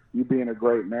father, you being a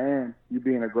great man, you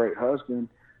being a great husband,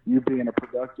 you being a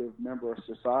productive member of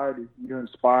society, you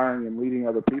inspiring and leading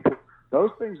other people,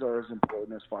 those things are as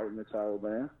important as fighting the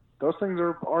Taliban. Those things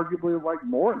are arguably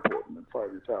more important than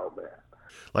fighting the Taliban.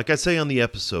 Like I say on the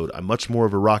episode, I'm much more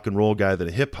of a rock and roll guy than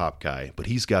a hip hop guy, but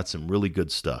he's got some really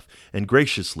good stuff and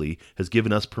graciously has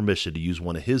given us permission to use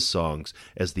one of his songs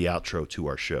as the outro to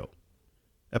our show.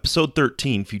 Episode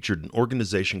 13 featured an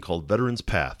organization called Veterans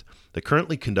Path that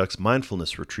currently conducts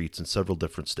mindfulness retreats in several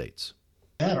different states.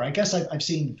 I guess I've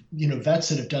seen, vets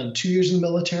that have done 2 years in the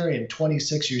military and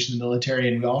 26 years in the military,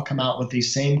 and we all come out with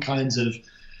these same kinds of,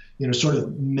 sort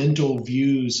of mental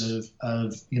views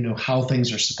of how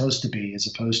things are supposed to be, as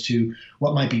opposed to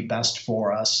what might be best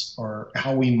for us or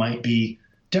how we might be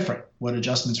different, what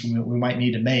adjustments we might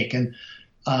need to make. And,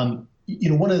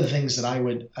 one of the things that I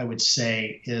would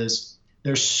say is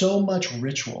there's so much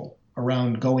ritual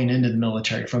around going into the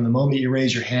military, from the moment you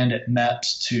raise your hand at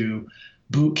MEPS to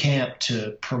boot camp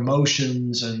to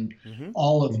promotions and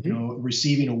all of,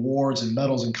 receiving awards and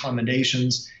medals and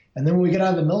commendations. And then when we get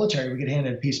out of the military, we get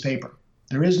handed a piece of paper.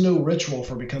 There is no ritual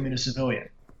for becoming a civilian.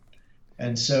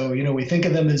 And so, we think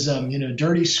of them as,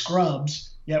 dirty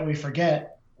scrubs, yet we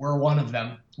forget we're one of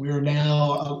them. We are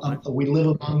now, we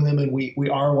live among them, and we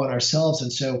are one ourselves.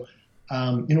 And so,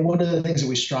 one of the things that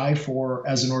we strive for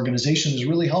as an organization is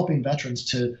really helping veterans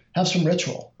to have some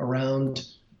ritual around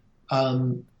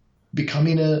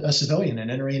becoming a civilian and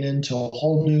entering into a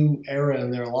whole new era in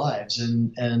their lives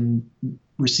and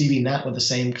receiving that with the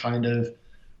same kind of,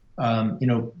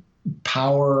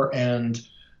 power and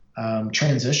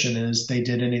transition as they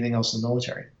did anything else in the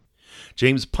military.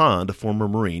 James Pond, a former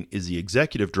Marine, is the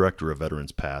executive director of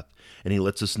Veterans Path, and he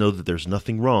lets us know that there's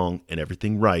nothing wrong and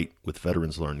everything right with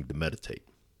veterans learning to meditate.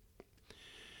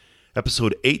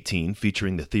 Episode 18,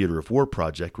 featuring the Theater of War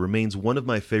Project, remains one of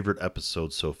my favorite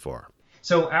episodes so far.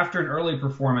 So after an early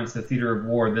performance, the Theater of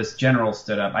War, this general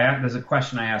stood up. There's a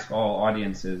question I ask all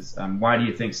audiences. Why do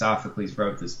you think Sophocles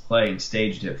wrote this play and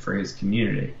staged it for his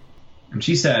community? And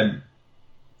she said,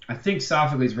 I think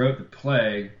Sophocles wrote the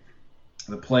play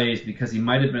the plays because he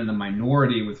might have been in the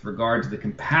minority with regard to the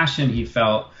compassion he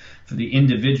felt for the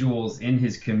individuals in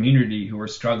his community who were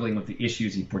struggling with the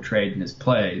issues he portrayed in his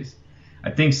plays.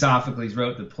 I think Sophocles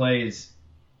wrote the plays,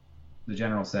 the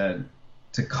general said,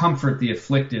 to comfort the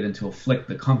afflicted and to afflict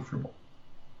the comfortable.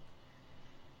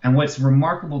 And what's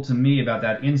remarkable to me about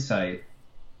that insight,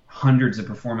 hundreds of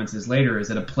performances later, is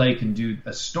that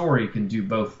a story can do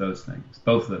both those things.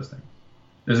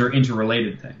 Those are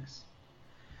interrelated things.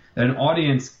 That an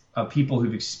audience of people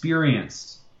who've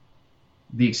experienced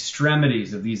the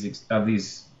extremities of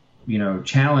these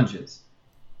challenges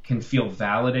can feel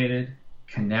validated,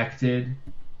 connected,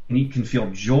 and he can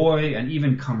feel joy and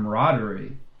even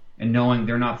camaraderie in knowing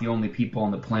they're not the only people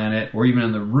on the planet or even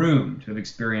in the room to have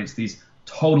experienced these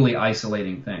totally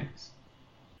isolating things.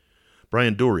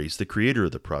 Brian Dories, the creator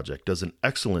of the project, does an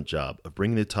excellent job of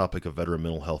bringing the topic of veteran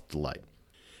mental health to light.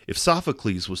 If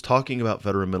Sophocles was talking about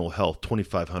veteran mental health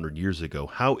 2,500 years ago,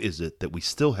 how is it that we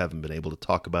still haven't been able to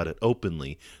talk about it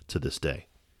openly to this day?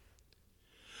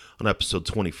 On episode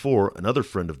 24, another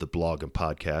friend of the blog and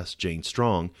podcast, Jane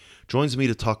Strong, joins me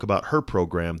to talk about her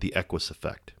program, The Equus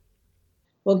Effect.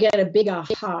 We'll get a big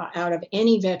aha out of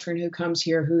any veteran who comes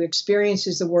here who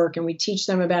experiences the work, and we teach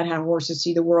them about how horses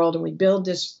see the world, and we build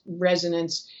this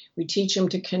resonance. We teach them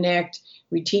to connect.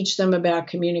 We teach them about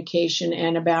communication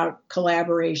and about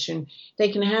collaboration. They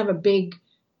can have a big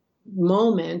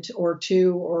moment or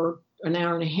two or an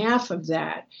hour and a half of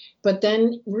that. But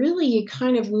then really you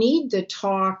kind of need the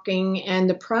talking and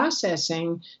the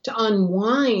processing to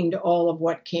unwind all of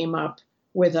what came up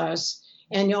with us,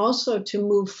 and also to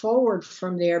move forward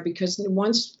from there, because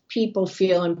once people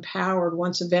feel empowered,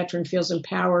 once a veteran feels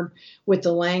empowered with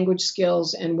the language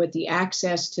skills and with the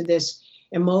access to this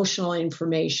emotional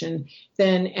information,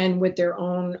 then, and with their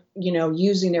own,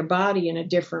 using their body in a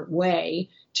different way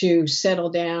to settle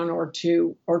down or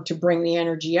to bring the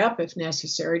energy up if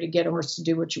necessary to get a horse to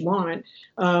do what you want.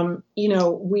 All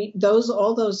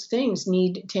those things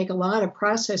take a lot of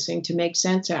processing to make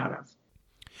sense out of.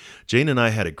 Jane and I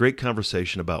had a great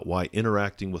conversation about why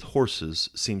interacting with horses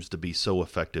seems to be so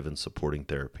effective in supporting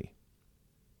therapy.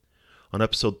 On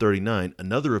episode 39,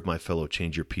 another of my fellow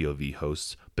Change Your POV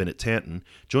hosts, Bennett Tanton,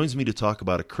 joins me to talk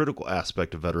about a critical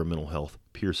aspect of veteran mental health,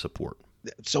 peer support.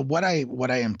 So what I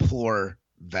implore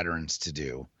veterans to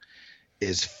do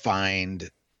is find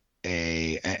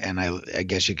I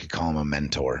guess you could call him a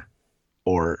mentor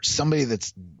or somebody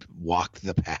that's walked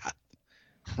the path,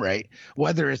 right?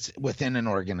 Whether it's within an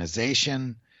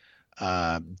organization,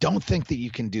 don't think that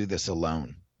you can do this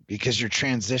alone, because your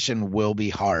transition will be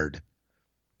hard,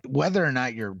 whether or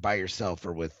not you're by yourself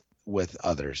or with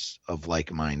others of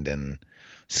like mind and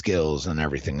skills and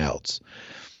everything else.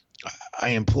 I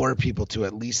implore people to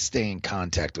at least stay in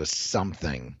contact with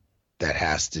something that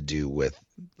has to do with,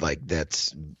 like,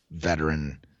 that's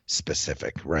veteran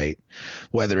specific, right?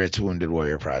 Whether it's Wounded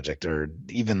Warrior Project or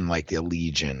even like the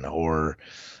Legion or,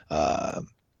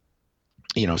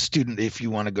 student, if you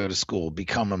want to go to school,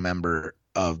 become a member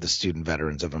of the Student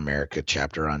Veterans of America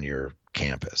chapter on your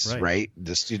campus, right?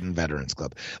 The Student Veterans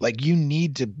Club. Like, you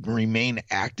need to remain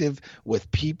active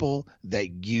with people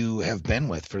that you have been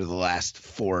with for the last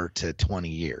 4 to 20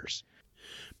 years.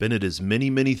 Bennett is many,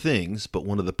 many things, but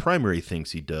one of the primary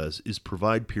things he does is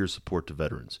provide peer support to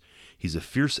veterans. He's a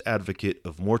fierce advocate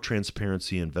of more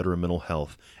transparency in veteran mental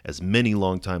health, as many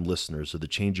longtime listeners of the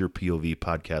Change Your POV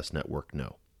podcast network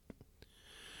know.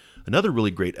 Another really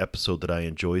great episode that I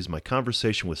enjoy is my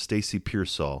conversation with Stacy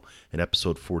Pearsall in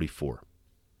episode 44.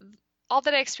 All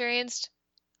that I experienced,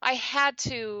 I had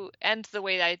to end the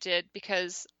way that I did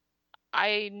because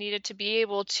I needed to be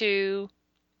able to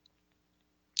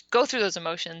go through those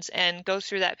emotions and go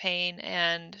through that pain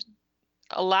and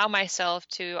allow myself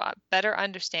to better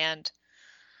understand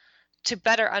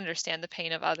the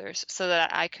pain of others so that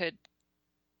I could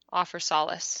offer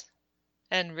solace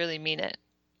and really mean it.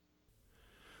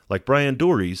 Like Brian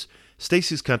Dories,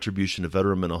 Stacy's contribution to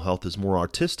veteran mental health is more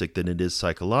artistic than it is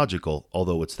psychological,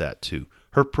 although it's that too.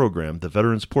 Her program, the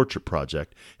Veterans Portrait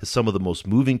Project, has some of the most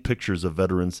moving pictures of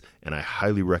veterans, and I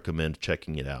highly recommend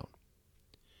checking it out.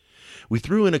 We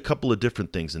threw in a couple of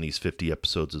different things in these 50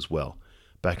 episodes as well.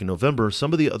 Back in November,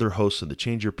 some of the other hosts of the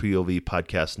Change Your POV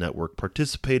podcast network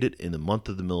participated in the Month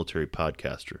of the Military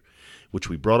Podcaster, which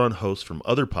we brought on hosts from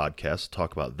other podcasts to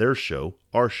talk about their show,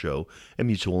 our show, and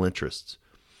mutual interests.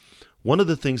 One of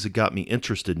the things that got me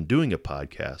interested in doing a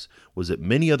podcast was that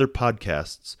many other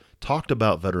podcasts talked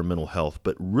about veteran mental health,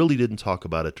 but really didn't talk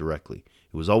about it directly.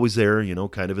 It was always there,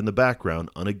 kind of in the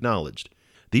background, unacknowledged.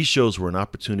 These shows were an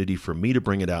opportunity for me to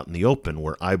bring it out in the open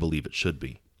where I believe it should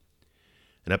be.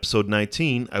 In episode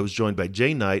 19, I was joined by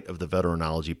Jay Knight of the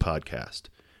Veteranology podcast.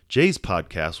 Jay's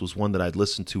podcast was one that I'd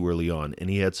listened to early on, and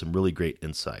he had some really great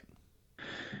insight.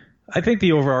 I think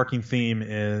the overarching theme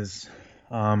is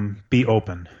be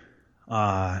open.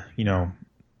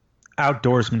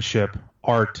 Outdoorsmanship,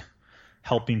 art,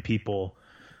 helping people.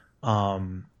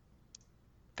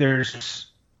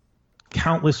 There's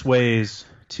countless ways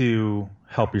to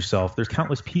help yourself. There's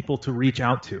countless people to reach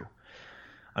out to.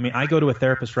 I mean, I go to a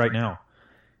therapist right now,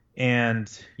 and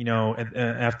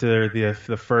after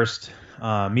the first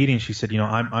meeting, she said,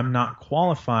 I'm not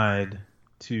qualified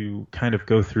to kind of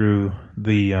go through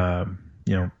the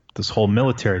this whole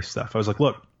military stuff. I was like,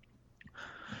 look,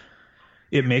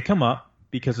 it may come up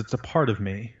because it's a part of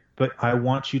me, but I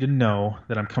want you to know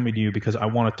that I'm coming to you because I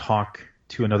want to talk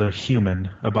to another human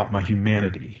about my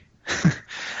humanity.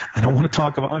 I don't want to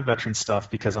talk about my veteran stuff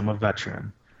because I'm a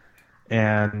veteran.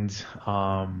 And,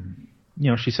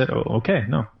 she said, oh, okay,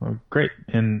 no, great.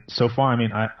 And so far, I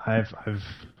mean, I've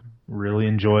really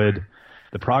enjoyed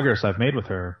the progress I've made with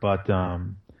her, but,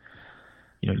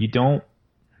 you don't,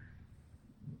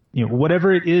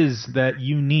 whatever it is that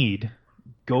you need,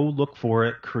 go look for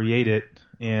it, create it,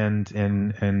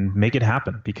 and make it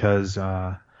happen. Because,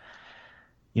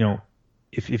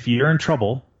 if you're in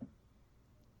trouble,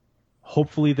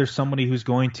 hopefully there's somebody who's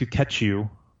going to catch you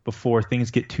before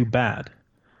things get too bad.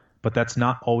 But that's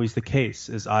not always the case,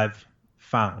 as I've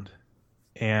found.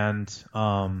 And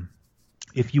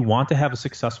if you want to have a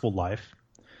successful life,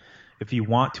 if you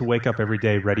want to wake up every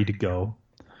day ready to go,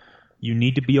 you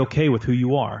need to be okay with who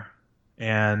you are.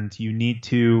 And you need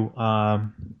to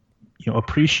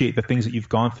appreciate the things that you've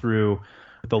gone through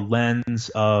with the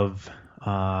lens of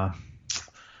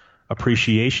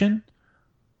appreciation,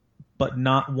 but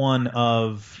not one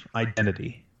of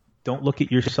identity. Don't look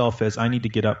at yourself as I need to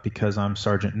get up because I'm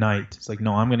Sergeant Knight. It's like,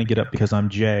 no, I'm going to get up because I'm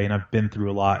Jay and I've been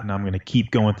through a lot, and I'm going to keep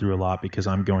going through a lot because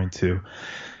I'm going to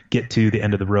get to the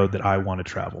end of the road that I want to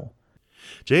travel.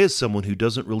 Jay is someone who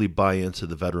doesn't really buy into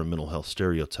the veteran mental health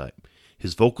stereotype.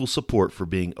 His vocal support for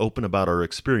being open about our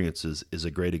experiences is a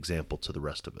great example to the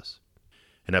rest of us.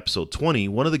 In episode 20,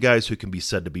 one of the guys who can be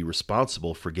said to be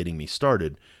responsible for getting me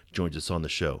started joins us on the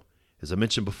show. As I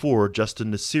mentioned before,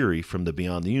 Justin Nassiri from the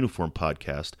Beyond the Uniform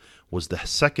podcast was the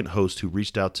second host who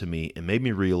reached out to me and made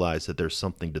me realize that there's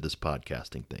something to this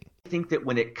podcasting thing. I think that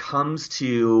when it comes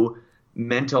to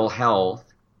mental health,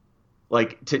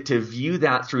 like to view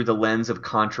that through the lens of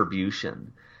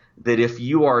contribution, that if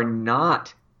you are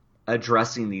not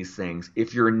addressing these things,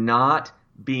 if you're not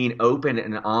being open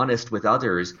and honest with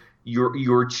others,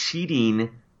 you're cheating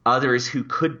others who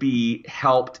could be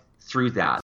helped through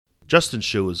that. Justin's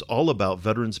show is all about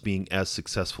veterans being as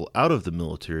successful out of the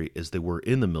military as they were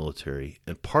in the military,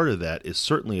 and part of that is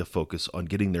certainly a focus on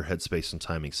getting their headspace and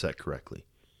timing set correctly.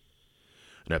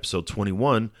 In episode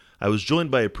 21, I was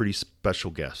joined by a pretty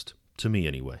special guest, to me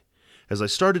anyway. As I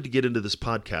started to get into this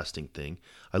podcasting thing,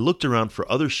 I looked around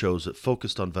for other shows that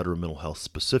focused on veteran mental health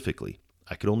specifically.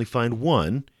 I could only find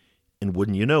one, and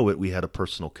wouldn't you know it, we had a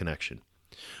personal connection.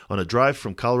 On a drive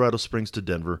from Colorado Springs to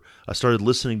Denver, I started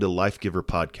listening to the Life Giver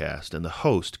podcast, and the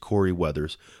host, Corey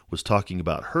Weathers, was talking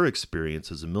about her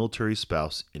experience as a military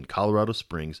spouse in Colorado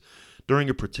Springs during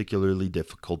a particularly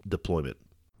difficult deployment.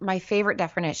 My favorite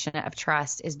definition of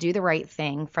trust is do the right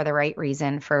thing for the right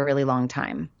reason for a really long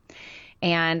time.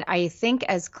 And I think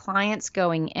as clients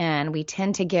going in, we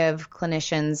tend to give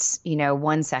clinicians,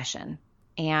 one session.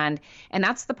 And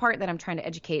that's the part that I'm trying to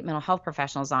educate mental health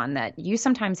professionals on, that you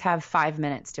sometimes have 5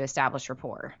 minutes to establish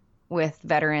rapport with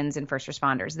veterans and first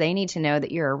responders. They need to know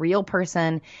that you're a real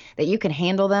person, that you can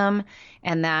handle them,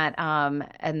 and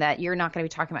that you're not going to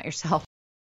be talking about yourself.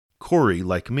 Corey,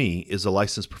 like me, is a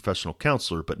licensed professional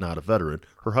counselor, but not a veteran.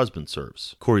 Her husband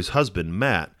serves. Corey's husband,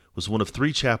 Matt, was one of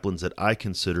 3 chaplains that I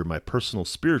consider my personal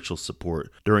spiritual support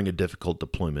during a difficult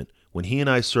deployment when he and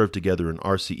I served together in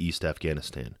RC East,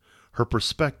 Afghanistan. Her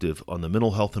perspective on the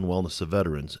mental health and wellness of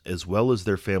veterans, as well as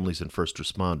their families and first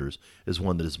responders, is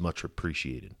one that is much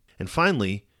appreciated. And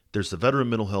finally, there's the Veteran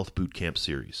Mental Health Bootcamp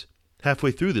series.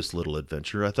 Halfway through this little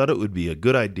adventure, I thought it would be a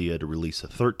good idea to release a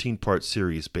 13-part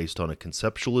series based on a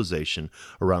conceptualization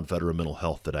around veteran mental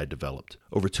health that I developed.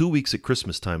 Over 2 weeks at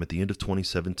Christmas time at the end of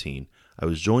 2017, I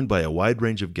was joined by a wide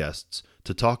range of guests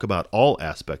to talk about all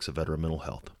aspects of veteran mental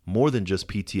health, more than just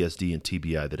PTSD and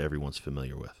TBI that everyone's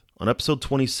familiar with. On episode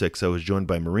 26, I was joined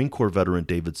by Marine Corps veteran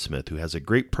David Smith, who has a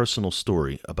great personal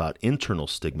story about internal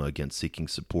stigma against seeking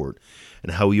support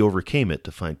and how he overcame it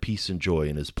to find peace and joy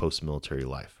in his post-military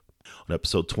life. On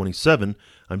episode 27,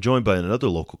 I'm joined by another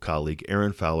local colleague,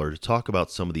 Aaron Fowler, to talk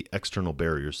about some of the external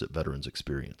barriers that veterans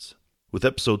experience. With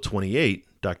episode 28,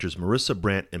 Doctors Marissa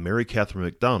Brandt and Mary Catherine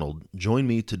McDonald join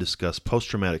me to discuss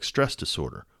post-traumatic stress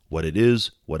disorder, what it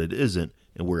is, what it isn't,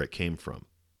 and where it came from.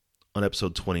 On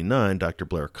episode 29, Dr.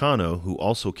 Blair Cano, who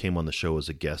also came on the show as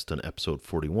a guest on episode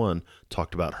 41,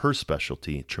 talked about her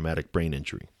specialty, traumatic brain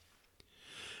injury.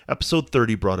 Episode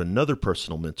 30 brought another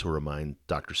personal mentor of mine,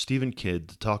 Dr. Stephen Kidd,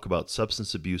 to talk about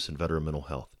substance abuse and veteran mental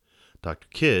health. Dr.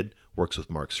 Kidd works with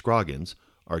Mark Scroggins,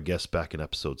 our guest back in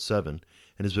episode 7,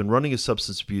 and has been running a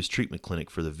substance abuse treatment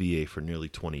clinic for the VA for nearly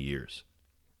 20 years.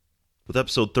 With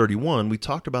episode 31, we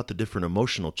talked about the different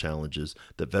emotional challenges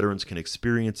that veterans can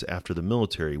experience after the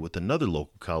military with another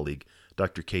local colleague,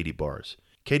 Dr. Katie Bars.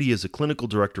 Katie is a clinical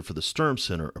director for the Sturm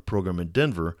Center, a program in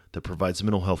Denver that provides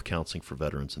mental health counseling for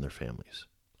veterans and their families.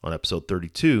 On episode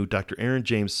 32, Dr. Aaron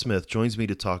James Smith joins me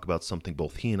to talk about something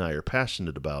both he and I are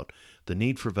passionate about, the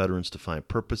need for veterans to find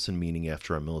purpose and meaning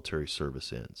after our military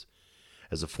service ends.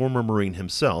 As a former Marine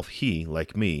himself, he,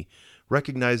 like me,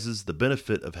 recognizes the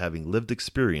benefit of having lived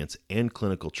experience and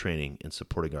clinical training in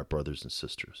supporting our brothers and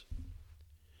sisters.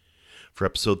 For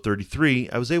episode 33,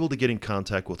 I was able to get in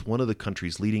contact with one of the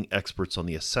country's leading experts on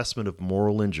the assessment of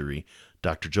moral injury,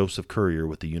 Dr. Joseph Currier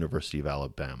with the University of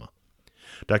Alabama.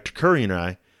 Dr. Currier and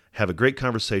I have a great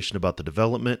conversation about the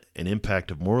development and impact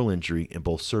of moral injury in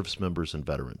both service members and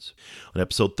veterans. On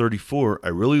episode 34, I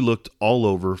really looked all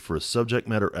over for a subject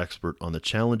matter expert on the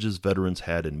challenges veterans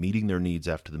had in meeting their needs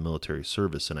after the military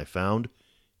service, and I found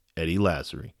Eddie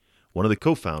Lazary, one of the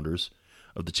co-founders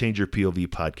of the Change Your POV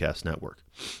podcast network.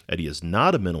 Eddie is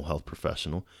not a mental health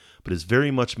professional, but has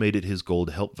very much made it his goal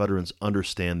to help veterans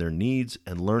understand their needs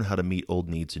and learn how to meet old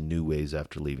needs in new ways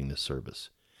after leaving the service.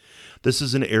 This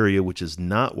is an area which is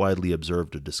not widely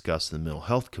observed or discussed in the mental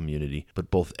health community, but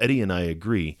both Eddie and I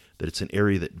agree that it's an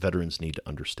area that veterans need to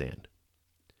understand.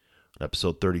 On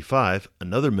episode 35,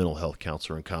 another mental health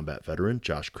counselor and combat veteran,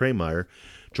 Josh Krameyer,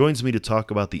 joins me to talk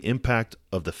about the impact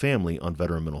of the family on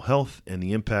veteran mental health and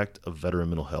the impact of veteran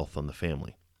mental health on the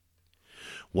family.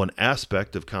 One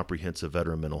aspect of comprehensive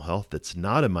veteran mental health that's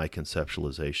not in my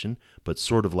conceptualization, but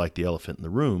sort of like the elephant in the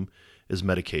room, is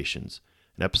medications.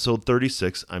 In episode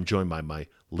 36, I'm joined by my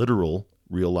literal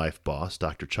real-life boss,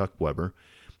 Dr. Chuck Weber,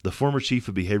 the former chief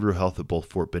of behavioral health at both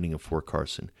Fort Benning and Fort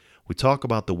Carson. We talk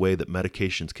about the way that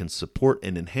medications can support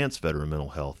and enhance veteran mental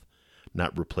health,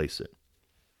 not replace it.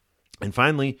 And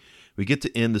finally, we get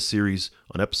to end the series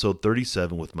on episode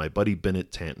 37 with my buddy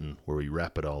Bennett Tanton, where we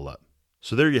wrap it all up.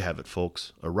 So there you have it,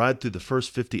 folks, a ride through the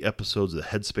first 50 episodes of the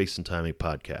Headspace and Timing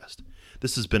podcast.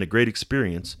 This has been a great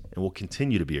experience and will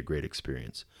continue to be a great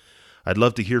experience. I'd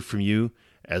love to hear from you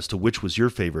as to which was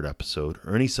your favorite episode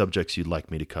or any subjects you'd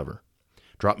like me to cover.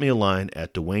 Drop me a line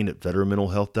at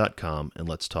Dwayne@veteranmentalhealth.com and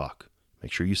let's talk.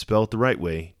 Make sure you spell it the right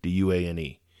way,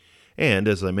 D-U-A-N-E. And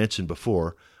as I mentioned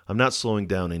before, I'm not slowing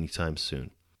down anytime soon.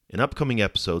 In upcoming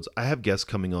episodes, I have guests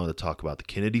coming on to talk about the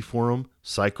Kennedy Forum,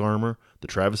 Psych Armor, the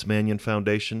Travis Manion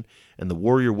Foundation, and the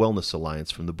Warrior Wellness Alliance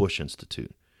from the Bush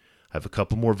Institute. I have a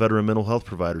couple more veteran mental health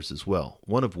providers as well,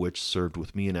 one of which served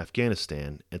with me in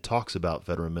Afghanistan and talks about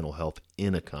veteran mental health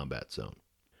in a combat zone.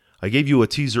 I gave you a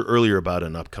teaser earlier about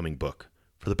an upcoming book.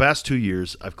 For the past 2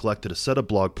 years, I've collected a set of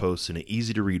blog posts in an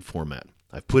easy-to-read format.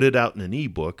 I've put it out in an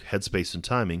ebook, Headspace and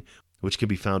Timing, which can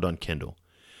be found on Kindle.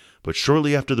 But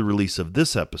shortly after the release of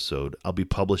this episode, I'll be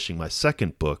publishing my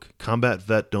second book, Combat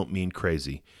Vet Don't Mean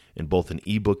Crazy, in both an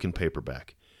ebook and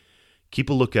paperback. Keep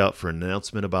a lookout for an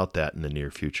announcement about that in the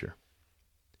near future.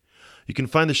 You can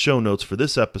find the show notes for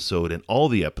this episode and all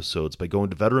the episodes by going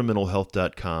to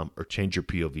veteranmentalhealth.com or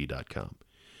changeyourpov.com.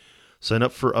 Sign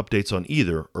up for updates on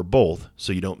either or both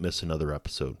so you don't miss another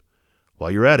episode.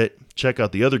 While you're at it, check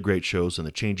out the other great shows on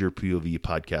the Change Your POV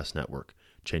podcast network.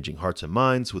 Changing Hearts and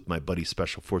Minds with my buddy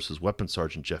Special Forces Weapons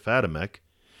Sergeant Jeff Adamek,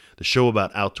 the show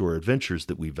about outdoor adventures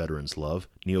that we veterans love,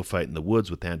 Neophyte in the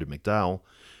Woods with Andrew McDowell,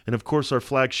 and of course our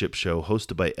flagship show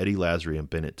hosted by Eddie Lazary and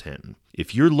Bennett Tanton.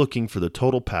 If you're looking for the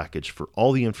total package for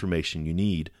all the information you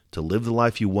need to live the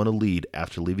life you want to lead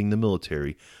after leaving the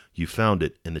military, you found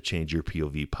it in the Change Your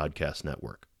POV podcast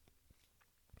network.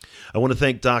 I want to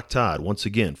thank Doc Todd once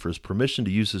again for his permission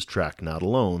to use his track Not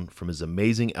Alone from his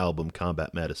amazing album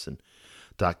Combat Medicine.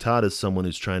 Doc Todd is someone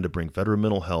who's trying to bring veteran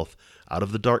mental health out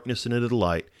of the darkness and into the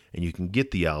light, and you can get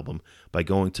the album by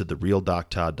going to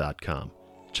therealdoctodd.com.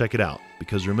 Check it out,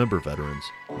 because remember, veterans,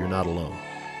 you're not alone,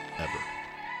 ever.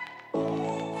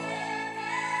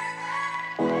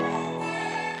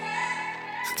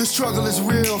 The struggle is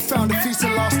real, found a feast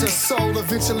and lost a soul.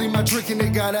 Eventually my drinking,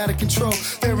 it got out of control.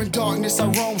 There in darkness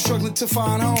I roam, struggling to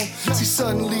find home. See,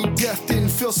 suddenly death didn't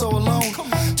feel so alone.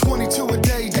 22 a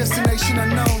day, destination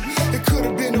unknown. It could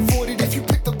have been avoided if you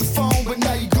picked up the phone, but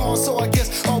now you're gone, so I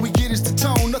guess all we get is the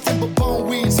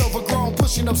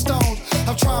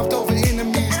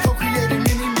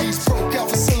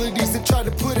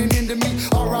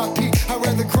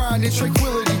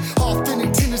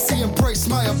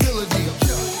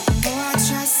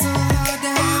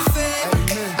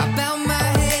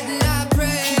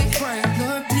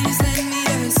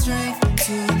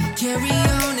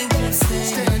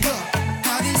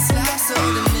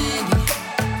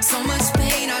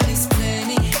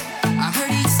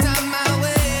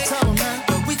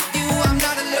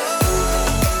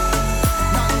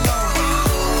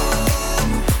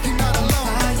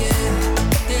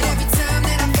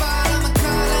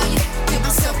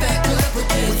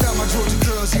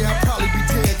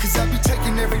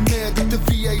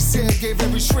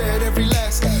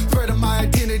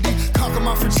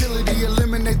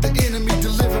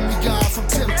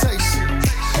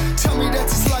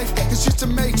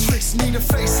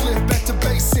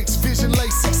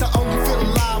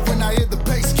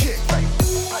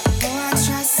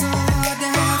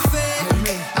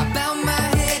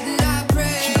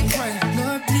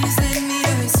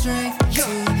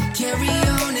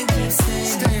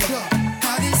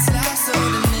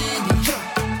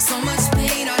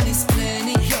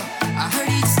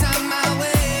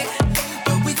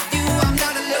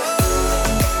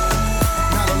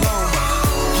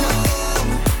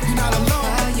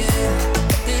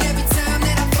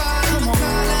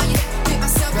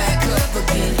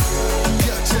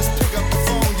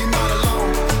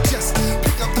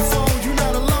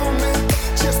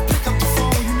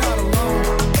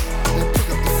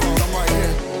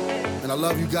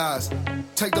guys.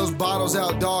 Take those bottles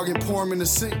out, dog, and pour them in the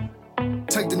sink.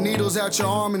 Take the needles out your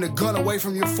arm and the gun away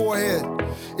from your forehead.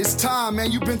 It's time,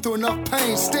 man, you've been through enough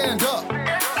pain, stand up.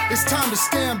 It's time to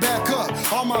stand back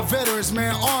up. All my veterans,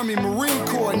 man, Army, Marine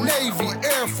Corps, Navy,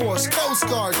 Air Force, Coast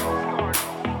Guard.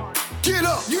 Get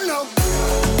up, you know.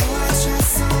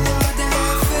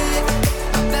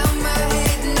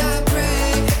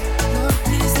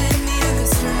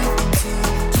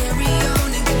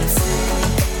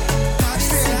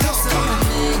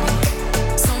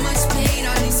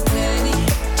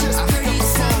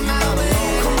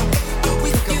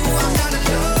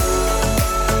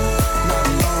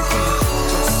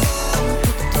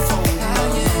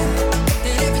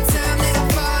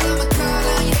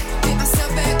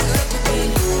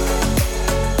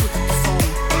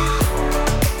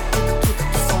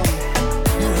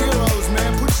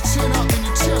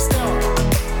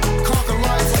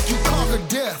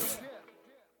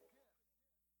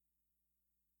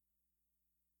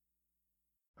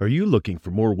 Are you looking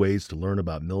for more ways to learn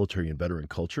about military and veteran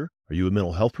culture? Are you a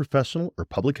mental health professional or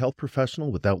public health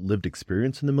professional without lived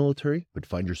experience in the military, but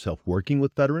find yourself working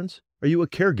with veterans? Are you a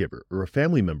caregiver or a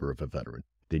family member of a veteran?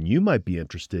 Then you might be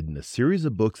interested in a series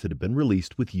of books that have been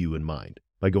released with you in mind.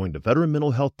 By going to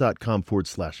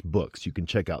veteranmentalhealth.com/books, you can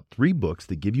check out 3 books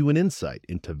that give you an insight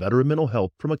into veteran mental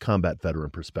health from a combat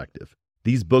veteran perspective.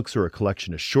 These books are a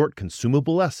collection of short,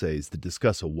 consumable essays that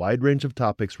discuss a wide range of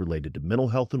topics related to mental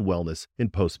health and wellness in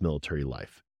post-military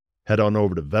life. Head on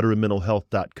over to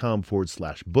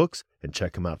veteranmentalhealth.com/books and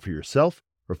check them out for yourself,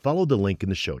 or follow the link in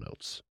the show notes.